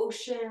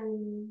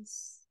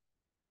oceans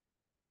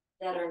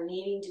that are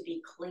needing to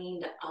be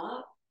cleaned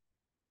up.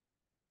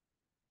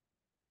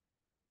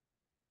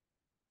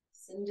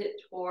 Send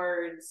it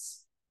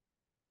towards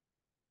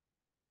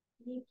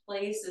any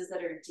places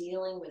that are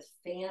dealing with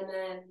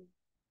famine.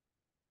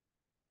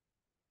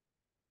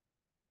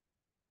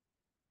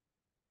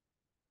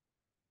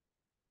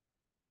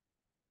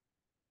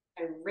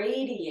 I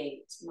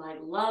radiate my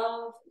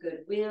love,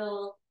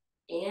 goodwill,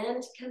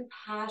 and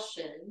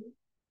compassion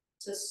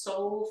to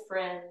soul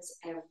friends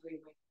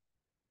everywhere.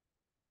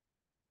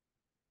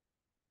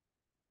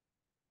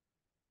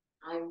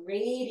 I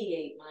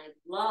radiate my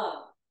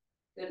love,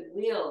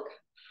 goodwill,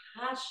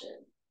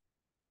 compassion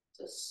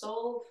to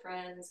soul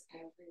friends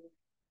everywhere.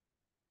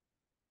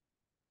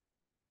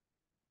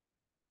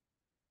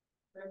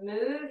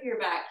 Remove your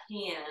back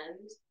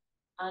hand,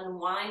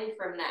 unwind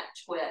from that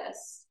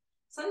twist.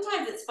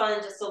 Sometimes it's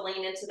fun just to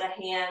lean into the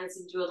hands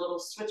and do a little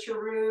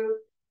switcheroo.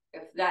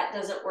 If that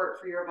doesn't work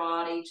for your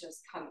body,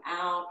 just come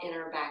out,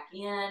 enter back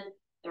in.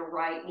 The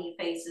right knee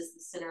faces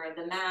the center of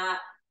the mat.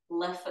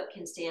 Left foot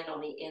can stand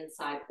on the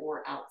inside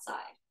or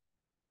outside.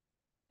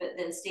 But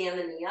then stand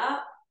the knee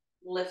up,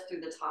 lift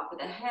through the top of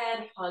the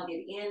head, hug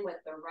it in with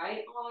the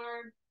right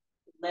arm,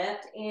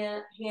 left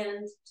hand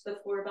to the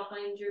floor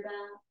behind your back.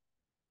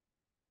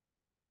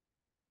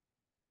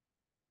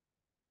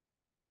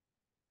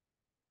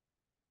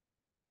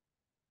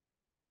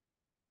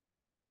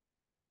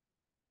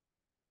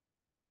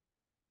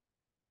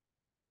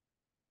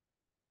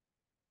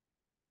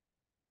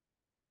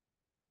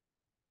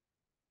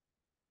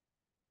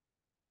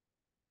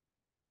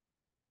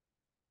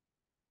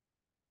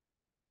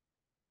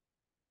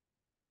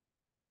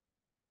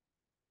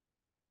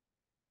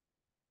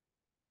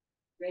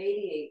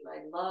 Radiate my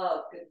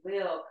love,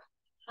 goodwill,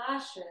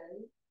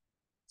 compassion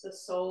to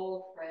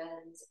soul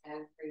friends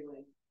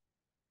everywhere.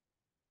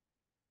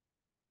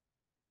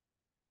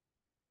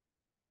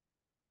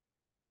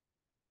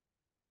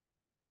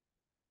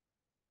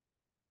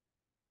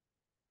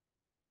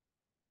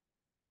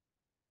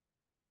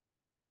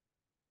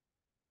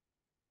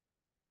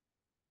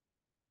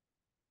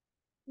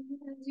 And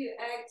as you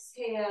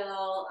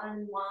exhale,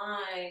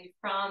 unwind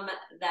from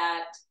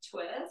that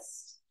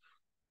twist.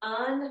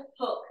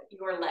 Unhook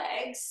your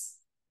legs.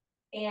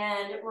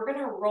 And we're going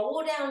to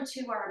roll down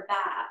to our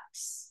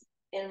backs.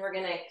 And we're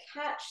going to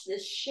catch the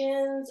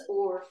shins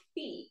or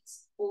feet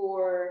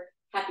for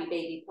happy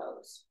baby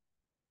pose.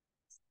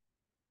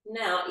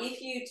 Now,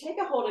 if you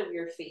take a hold of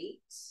your feet,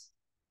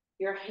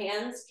 your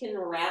hands can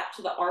wrap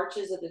to the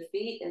arches of the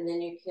feet, and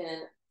then you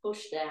can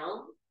push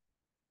down.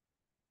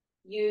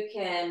 You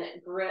can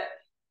grip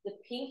the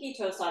pinky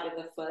toe side of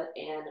the foot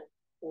and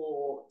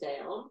pull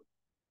down.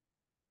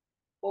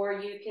 Or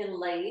you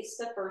can lace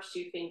the first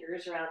two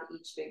fingers around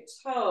each big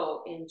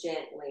toe and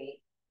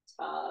gently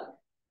tug.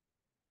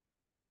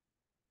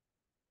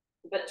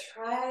 But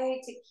try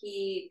to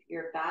keep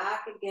your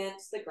back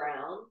against the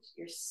ground,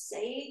 your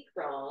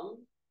sacrum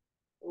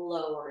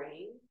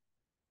lowering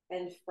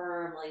and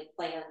firmly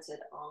planted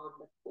on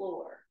the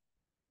floor.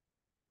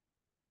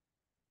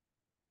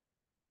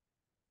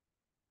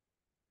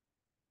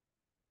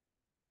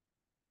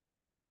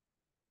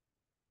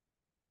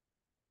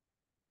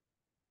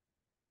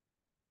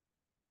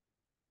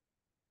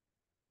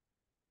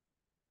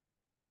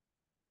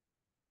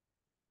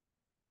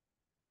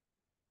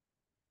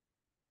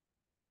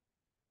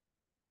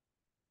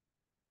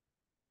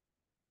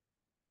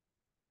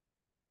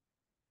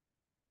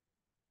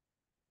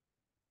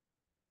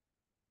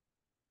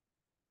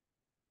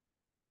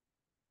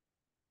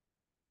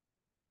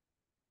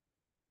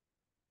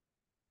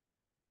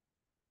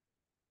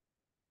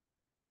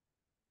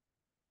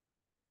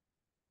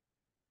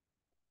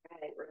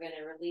 Right, we're going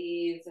to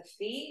relieve the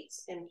feet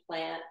and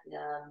plant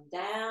them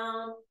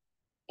down.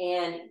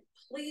 And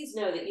please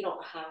know that you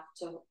don't have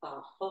to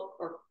hook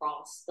or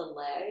cross the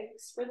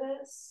legs for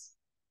this,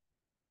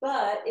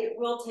 but it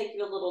will take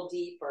you a little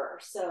deeper.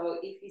 So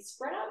if you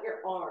spread out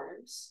your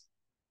arms,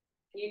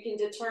 you can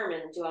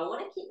determine, do I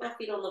want to keep my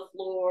feet on the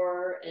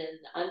floor and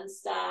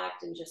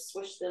unstacked and just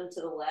switch them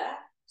to the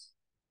left?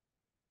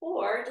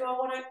 Or do I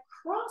want to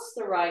cross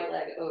the right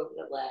leg over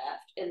the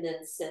left and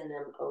then send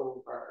them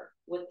over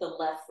with the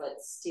left foot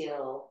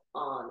still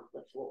on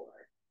the floor?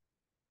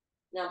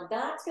 Now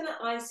that's going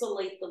to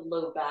isolate the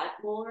low back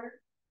more.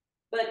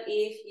 But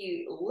if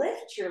you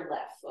lift your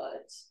left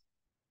foot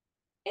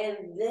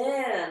and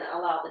then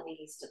allow the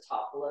knees to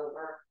topple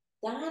over,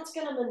 that's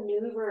going to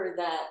maneuver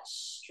that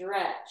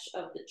stretch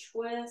of the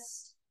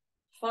twist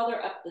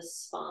further up the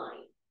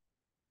spine.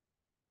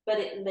 But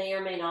it may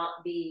or may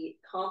not be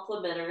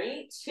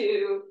complementary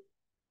to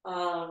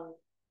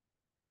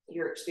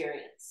your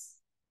experience.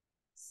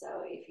 So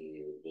if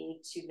you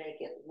need to make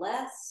it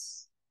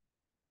less,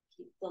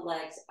 keep the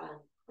legs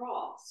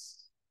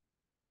uncrossed.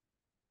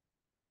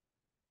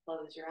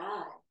 Close your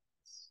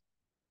eyes.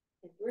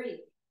 and breathe.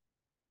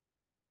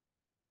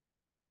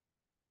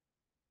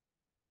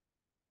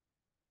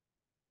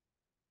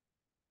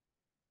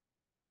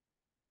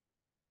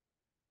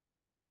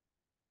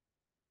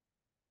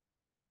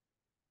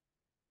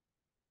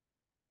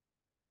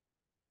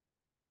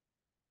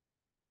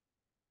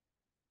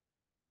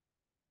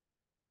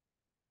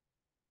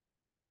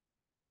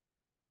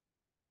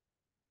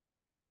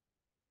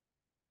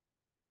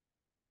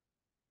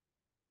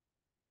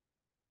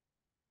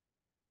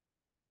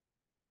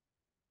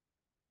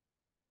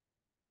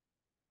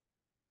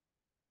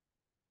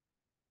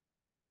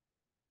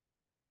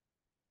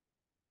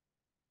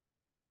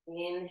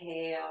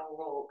 Inhale,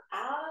 roll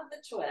out of the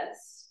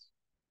twist.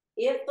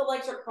 If the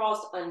legs are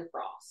crossed,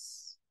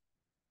 uncross.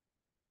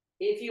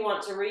 If you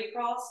want to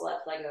recross,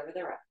 left leg over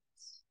the right.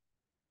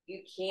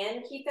 You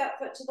can keep that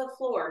foot to the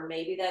floor.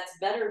 Maybe that's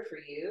better for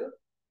you,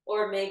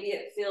 or maybe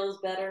it feels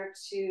better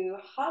to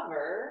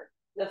hover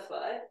the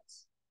foot.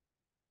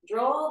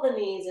 Draw the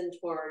knees in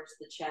towards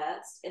the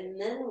chest and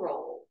then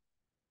roll.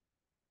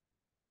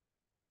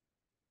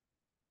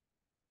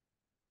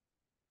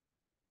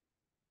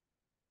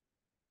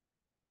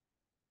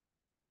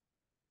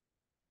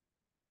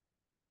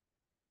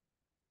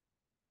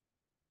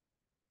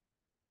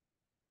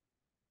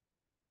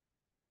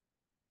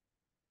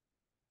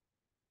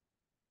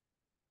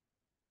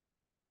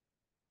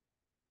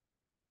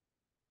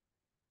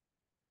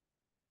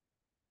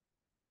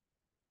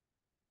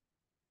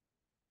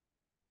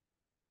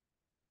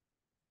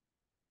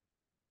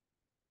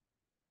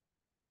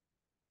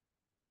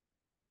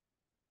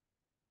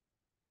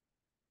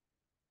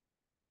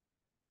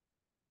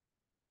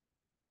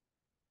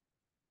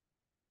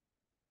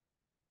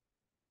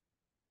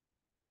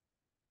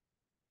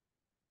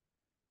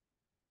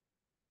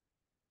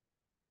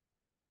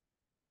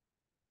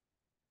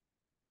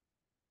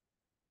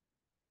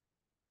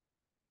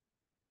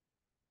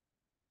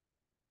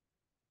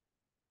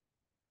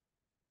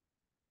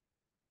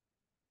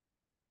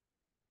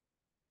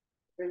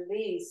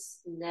 Release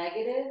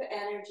negative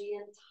energy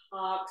and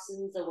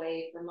toxins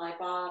away from my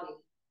body.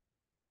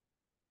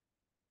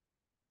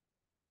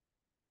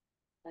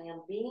 I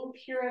am being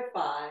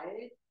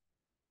purified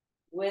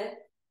with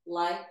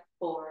life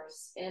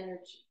force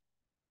energy.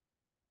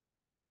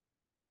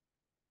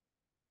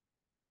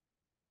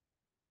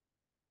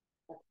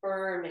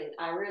 Affirming,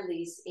 I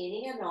release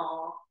any and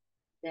all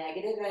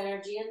negative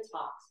energy and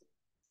toxins.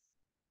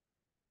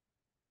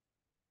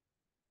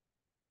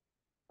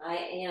 I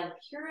am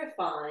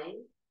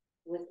purifying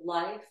with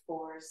life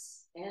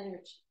force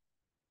energy.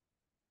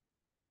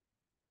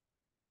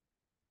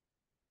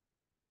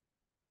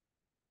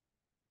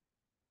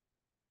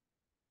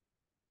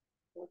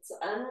 Let's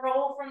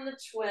unroll from the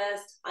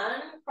twist,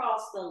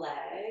 uncross the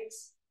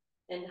legs,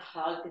 and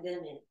hug them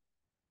in.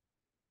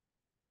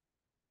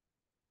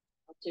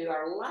 We'll do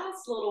our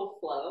last little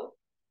flow.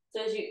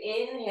 So as you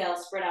inhale,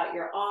 spread out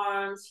your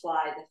arms,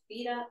 fly the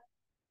feet up.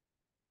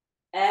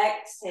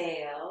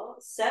 Exhale,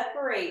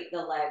 separate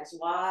the legs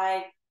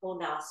wide,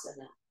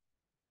 Konasana.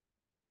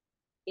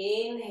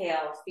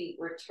 Inhale, feet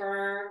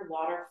return,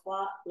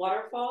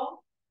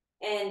 waterfall.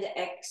 And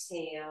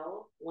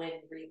exhale,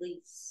 wind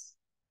release.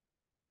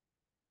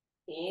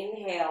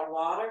 Inhale,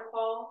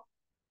 waterfall,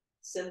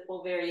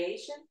 simple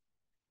variation.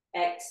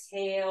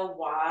 Exhale,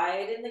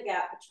 widen the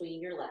gap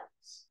between your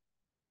legs.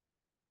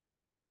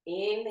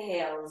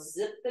 Inhale,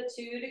 zip the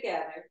two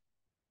together.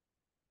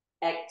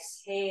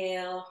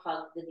 Exhale,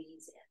 hug the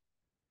knees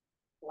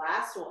in.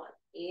 Last one.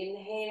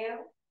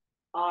 Inhale,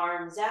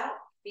 arms out,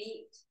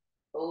 feet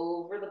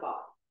over the body.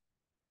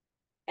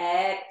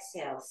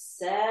 Exhale,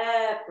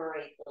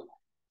 separate the legs.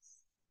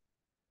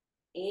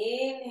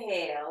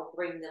 Inhale,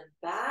 bring them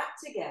back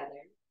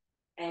together.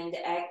 And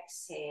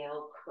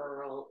exhale,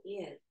 curl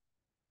in.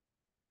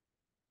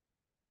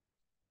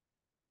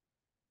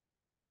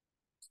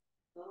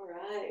 All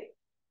right.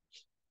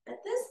 At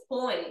this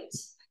point,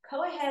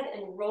 go ahead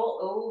and roll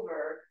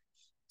over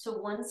to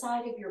one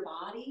side of your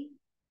body.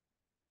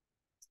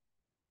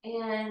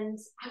 And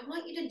I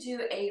want you to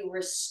do a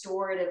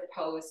restorative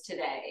pose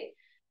today.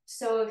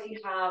 So if you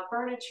have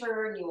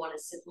furniture and you want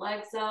to sit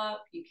legs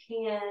up, you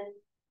can.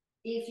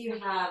 If you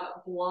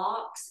have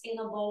blocks in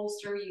a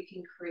bolster, you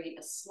can create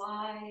a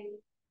slide.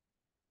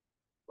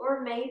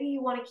 Or maybe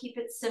you want to keep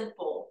it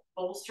simple,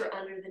 bolster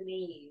under the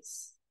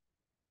knees.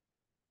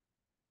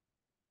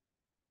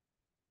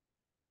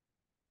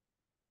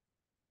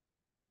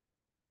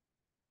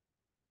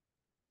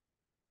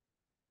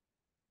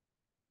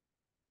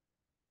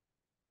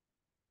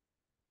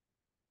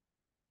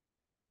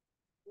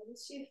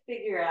 Once you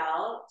figure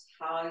out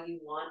how you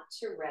want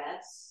to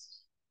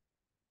rest,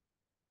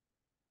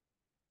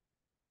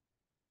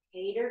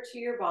 cater to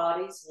your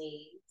body's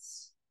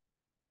needs.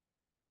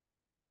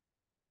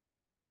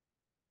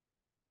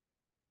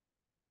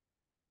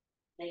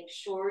 Make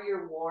sure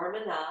you're warm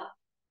enough.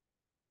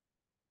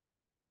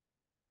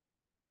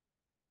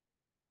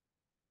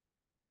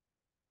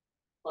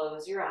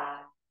 Close your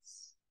eyes.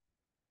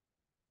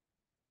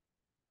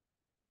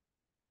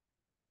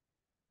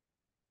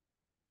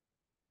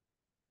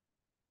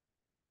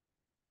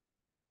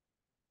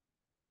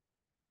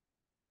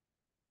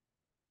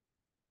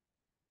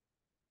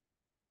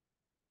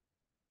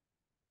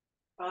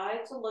 try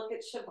to look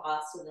at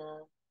Shavasana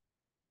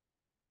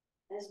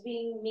as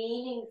being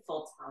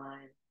meaningful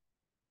time,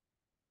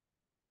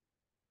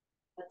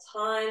 a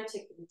time to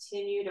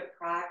continue to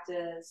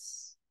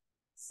practice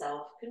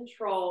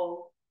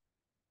self-control,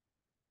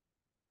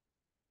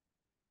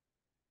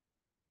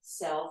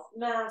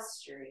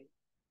 self-mastery,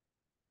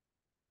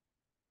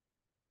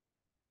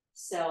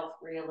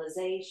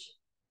 self-realization.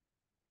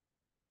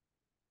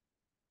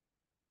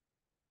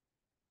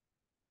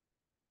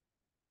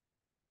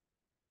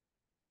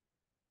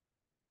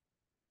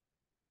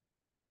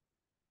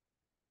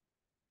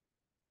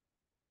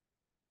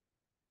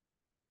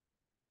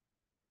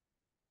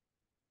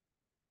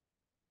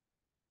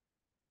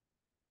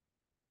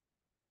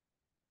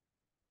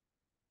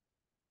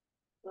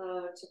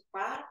 So to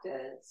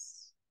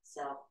practice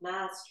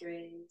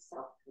self-mastery,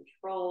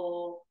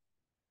 self-control,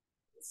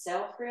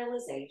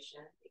 self-realization,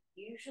 it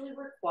usually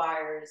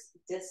requires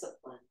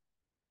discipline,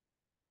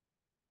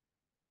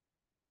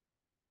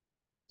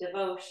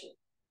 devotion,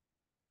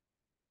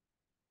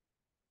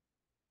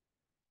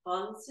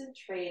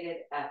 concentrated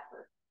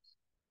effort.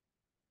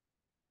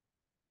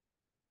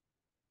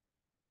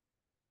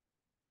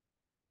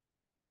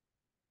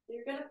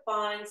 You're going to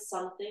find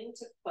something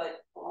to put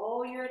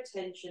all your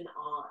attention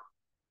on.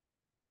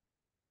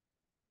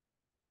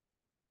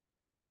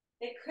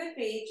 It could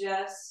be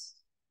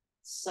just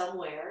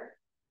somewhere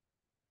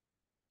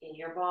in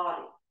your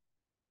body.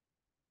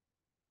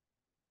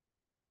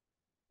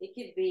 It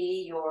could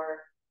be your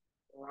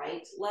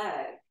right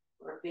leg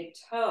or big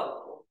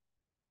toe.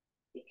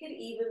 It could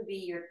even be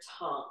your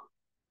tongue.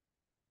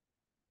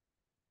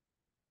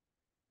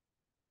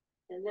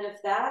 And then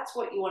if that's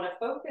what you want to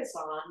focus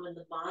on, when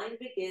the mind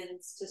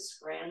begins to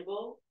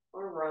scramble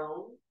or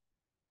roam,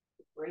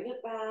 bring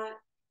it back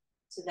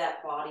to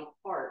that body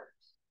part.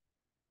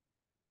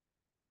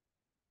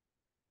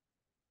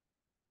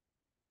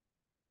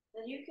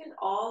 And you can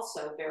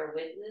also bear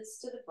witness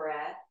to the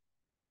breath.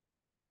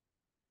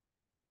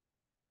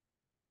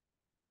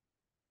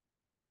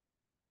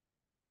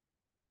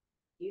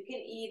 You can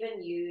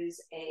even use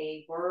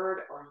a word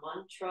or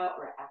mantra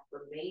or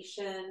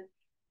affirmation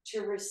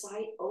to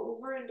recite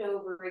over and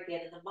over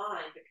again in the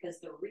mind,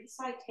 because the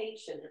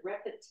recitation, the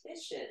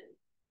repetition,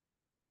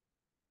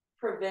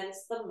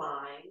 prevents the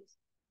mind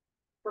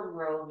from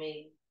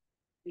roaming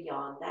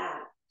beyond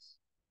that.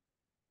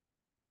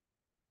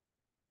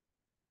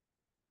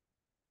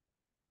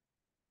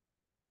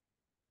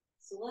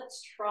 So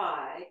let's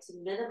try to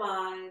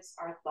minimize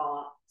our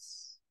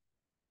thoughts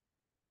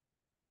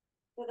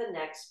for the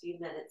next few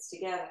minutes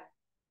together.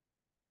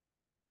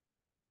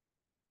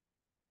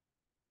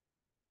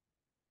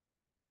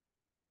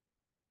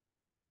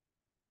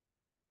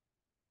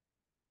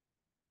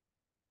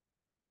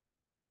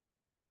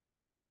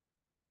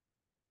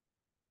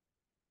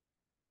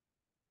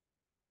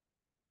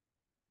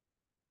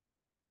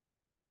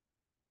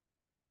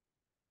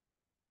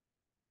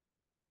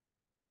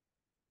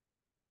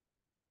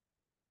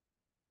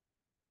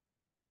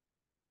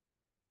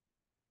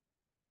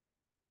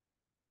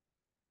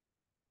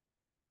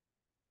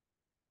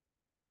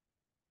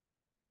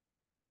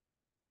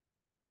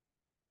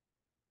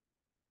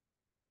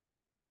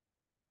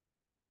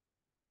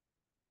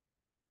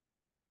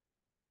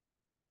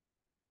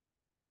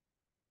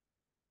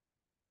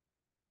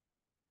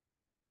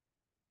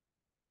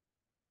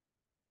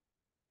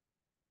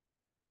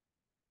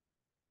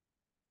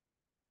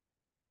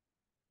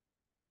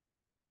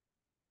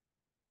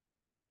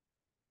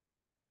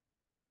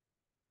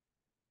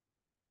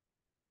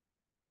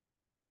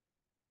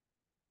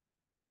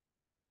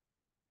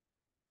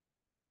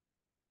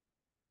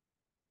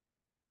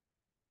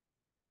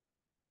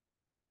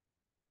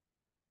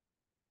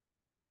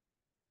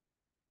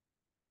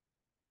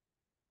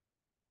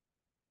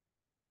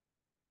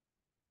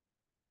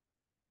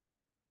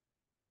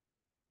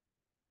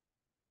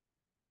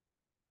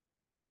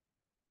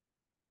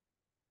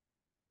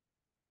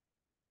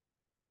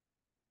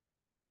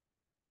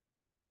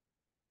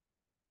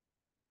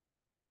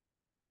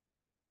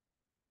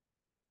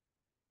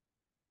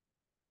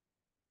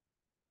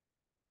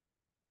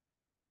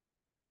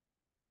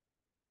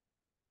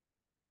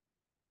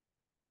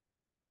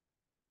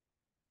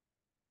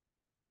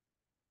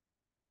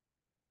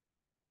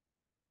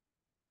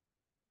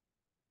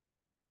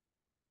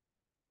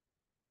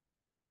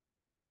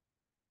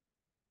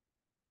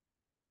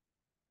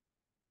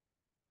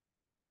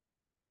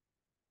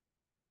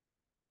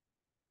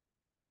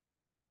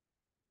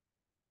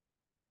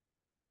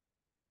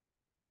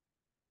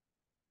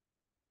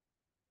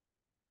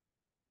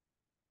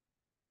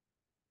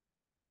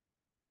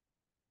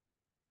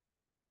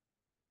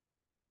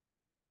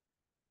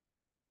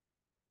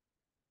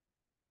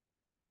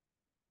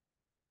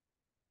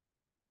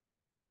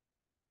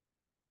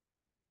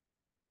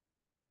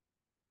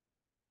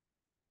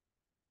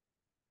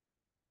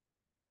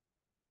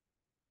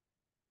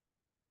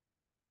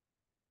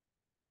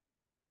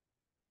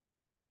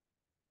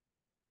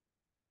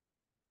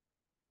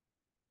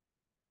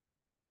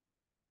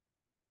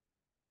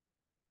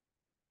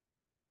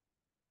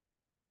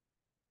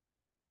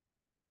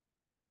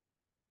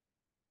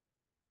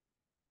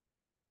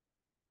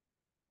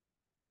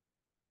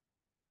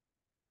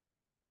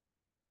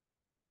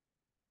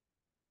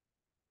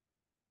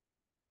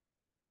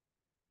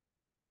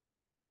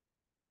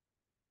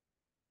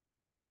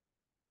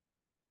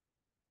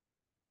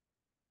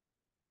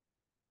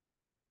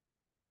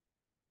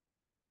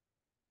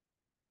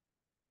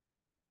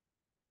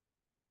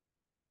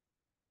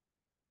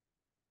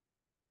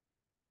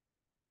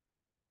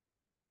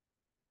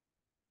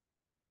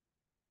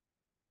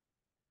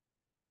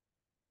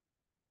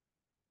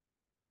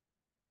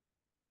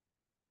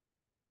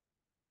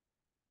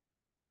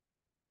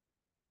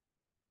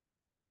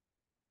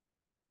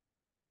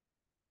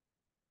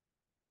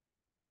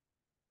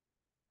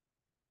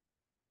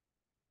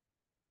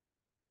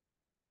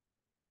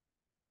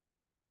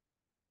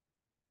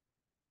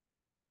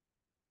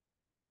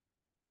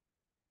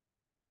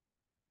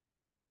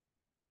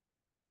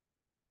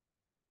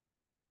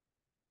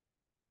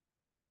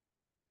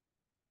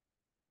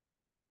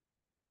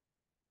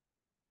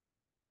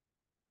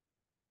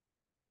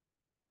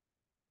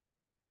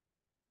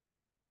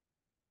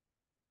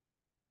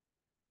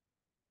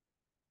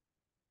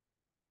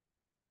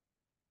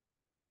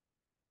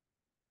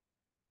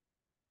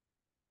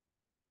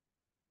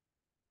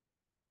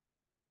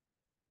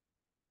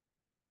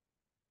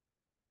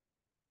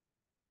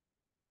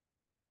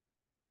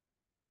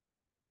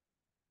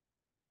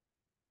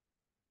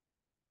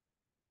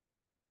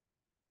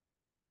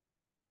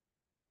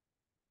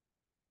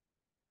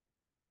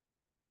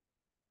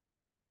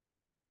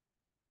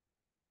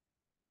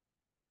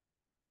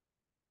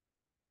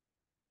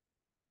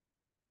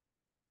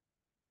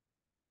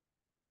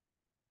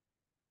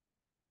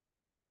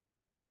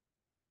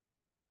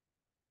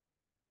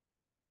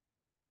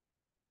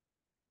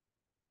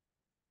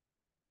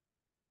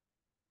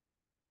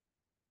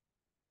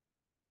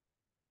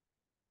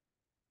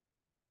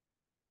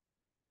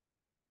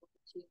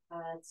 You've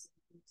had some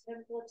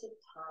contemplative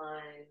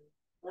time.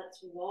 Let's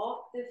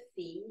walk the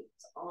feet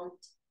on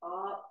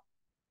top.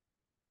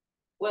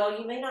 Well,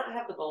 you may not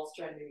have the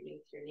bolster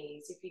underneath your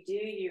knees. If you do,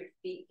 your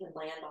feet can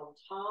land on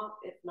top.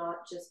 If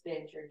not, just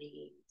bend your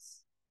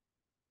knees.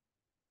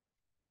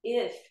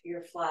 If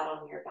you're flat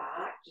on your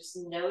back, just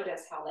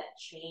notice how that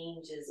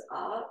changes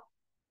up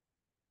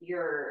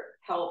your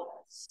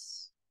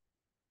pelvis.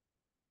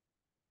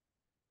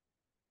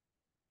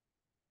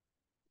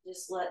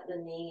 Just let the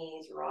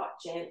knees rock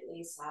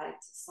gently side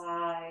to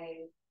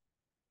side.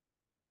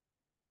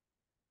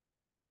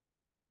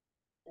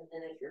 And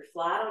then if you're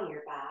flat on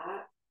your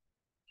back,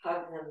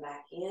 hug them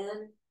back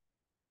in.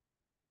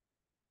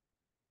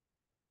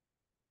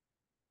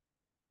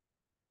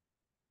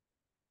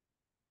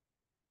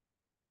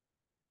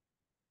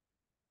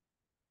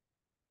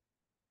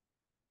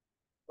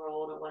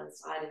 Roll to one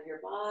side of your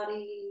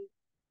body.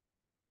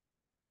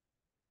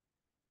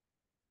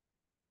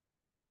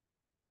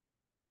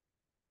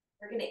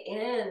 We're going to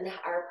end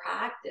our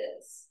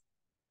practice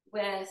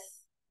with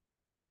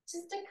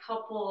just a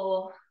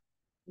couple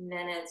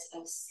minutes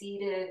of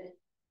seated,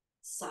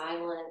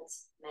 silent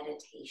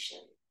meditation.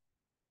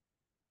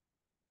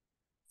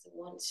 So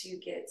once you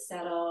get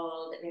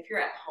settled, and if you're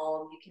at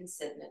home, you can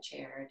sit in a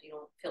chair. You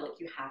don't feel like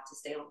you have to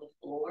stay on the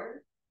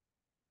floor.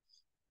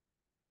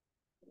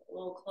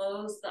 We'll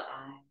close the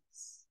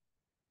eyes.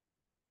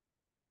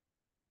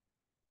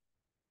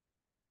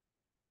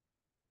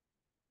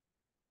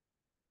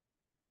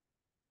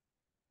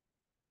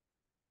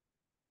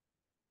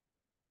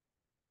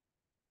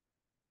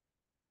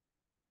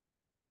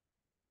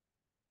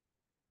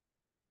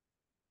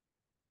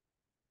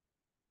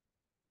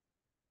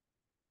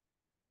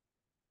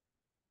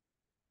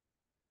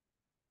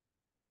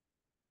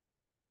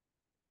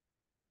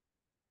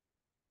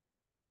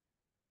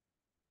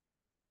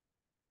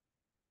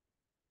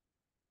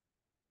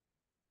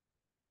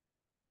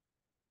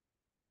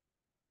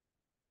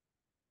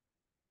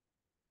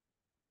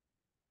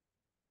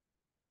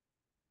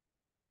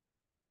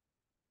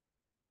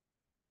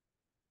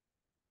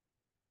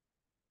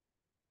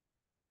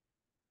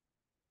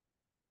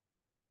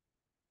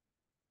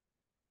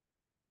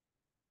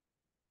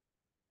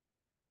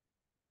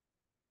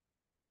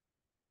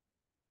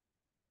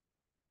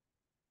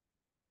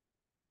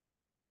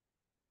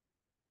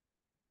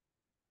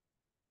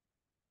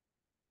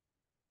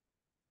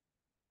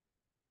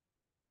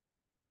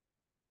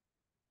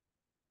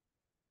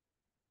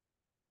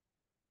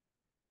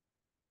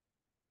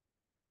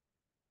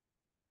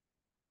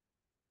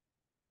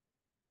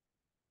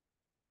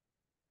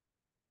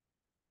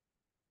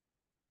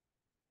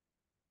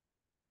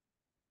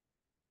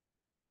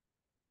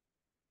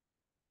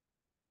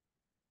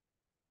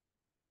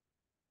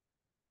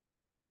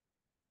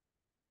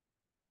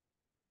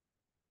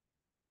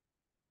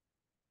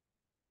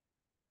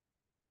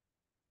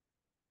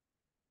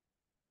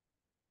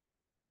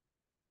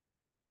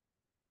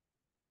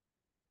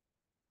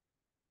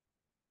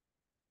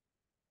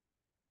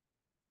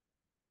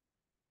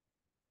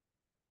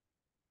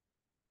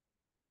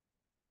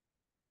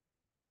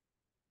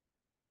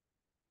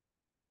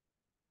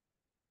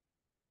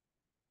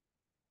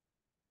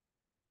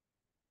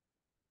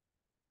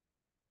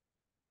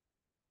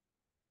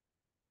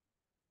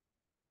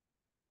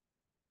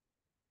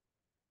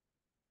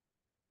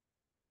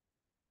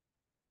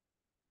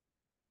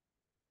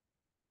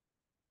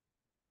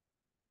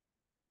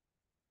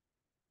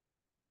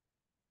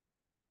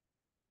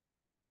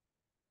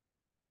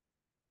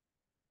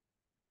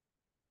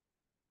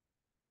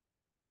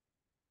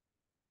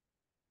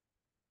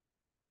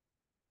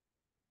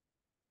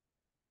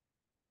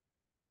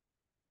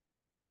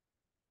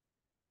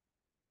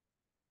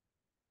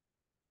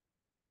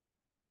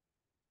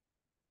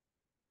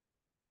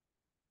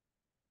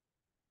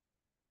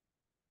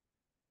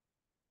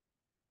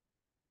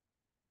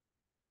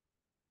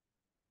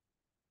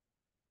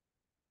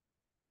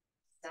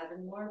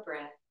 Seven more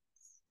breaths.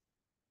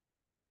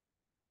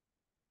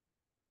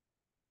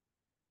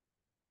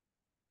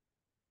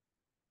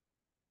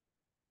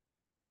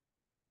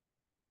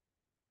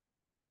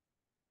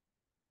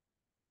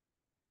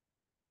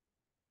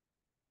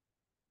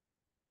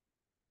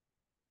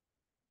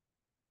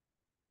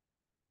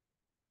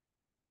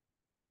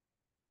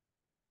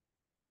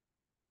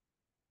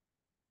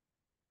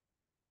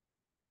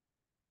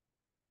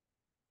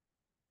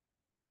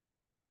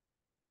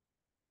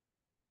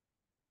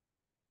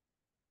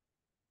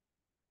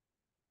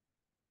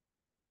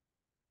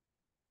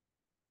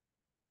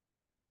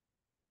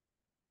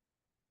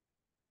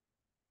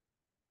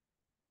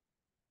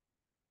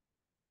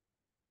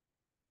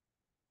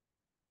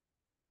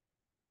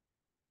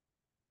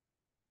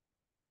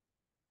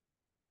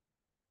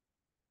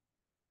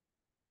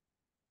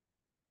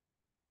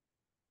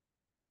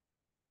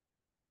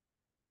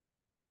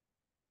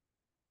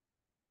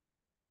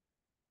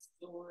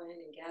 Join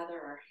and gather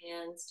our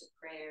hands to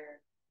prayer.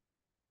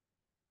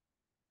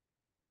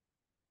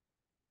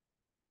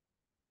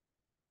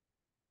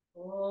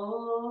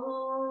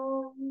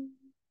 Om,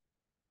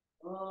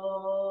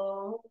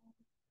 Om.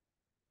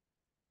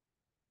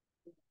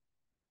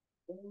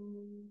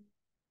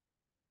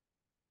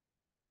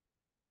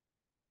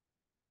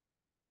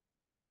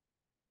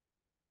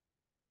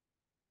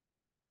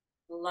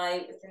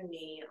 Light within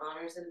me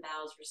honors and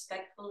bows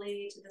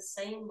respectfully to the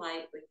same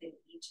light within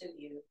each of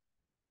you.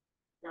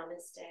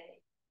 Namaste.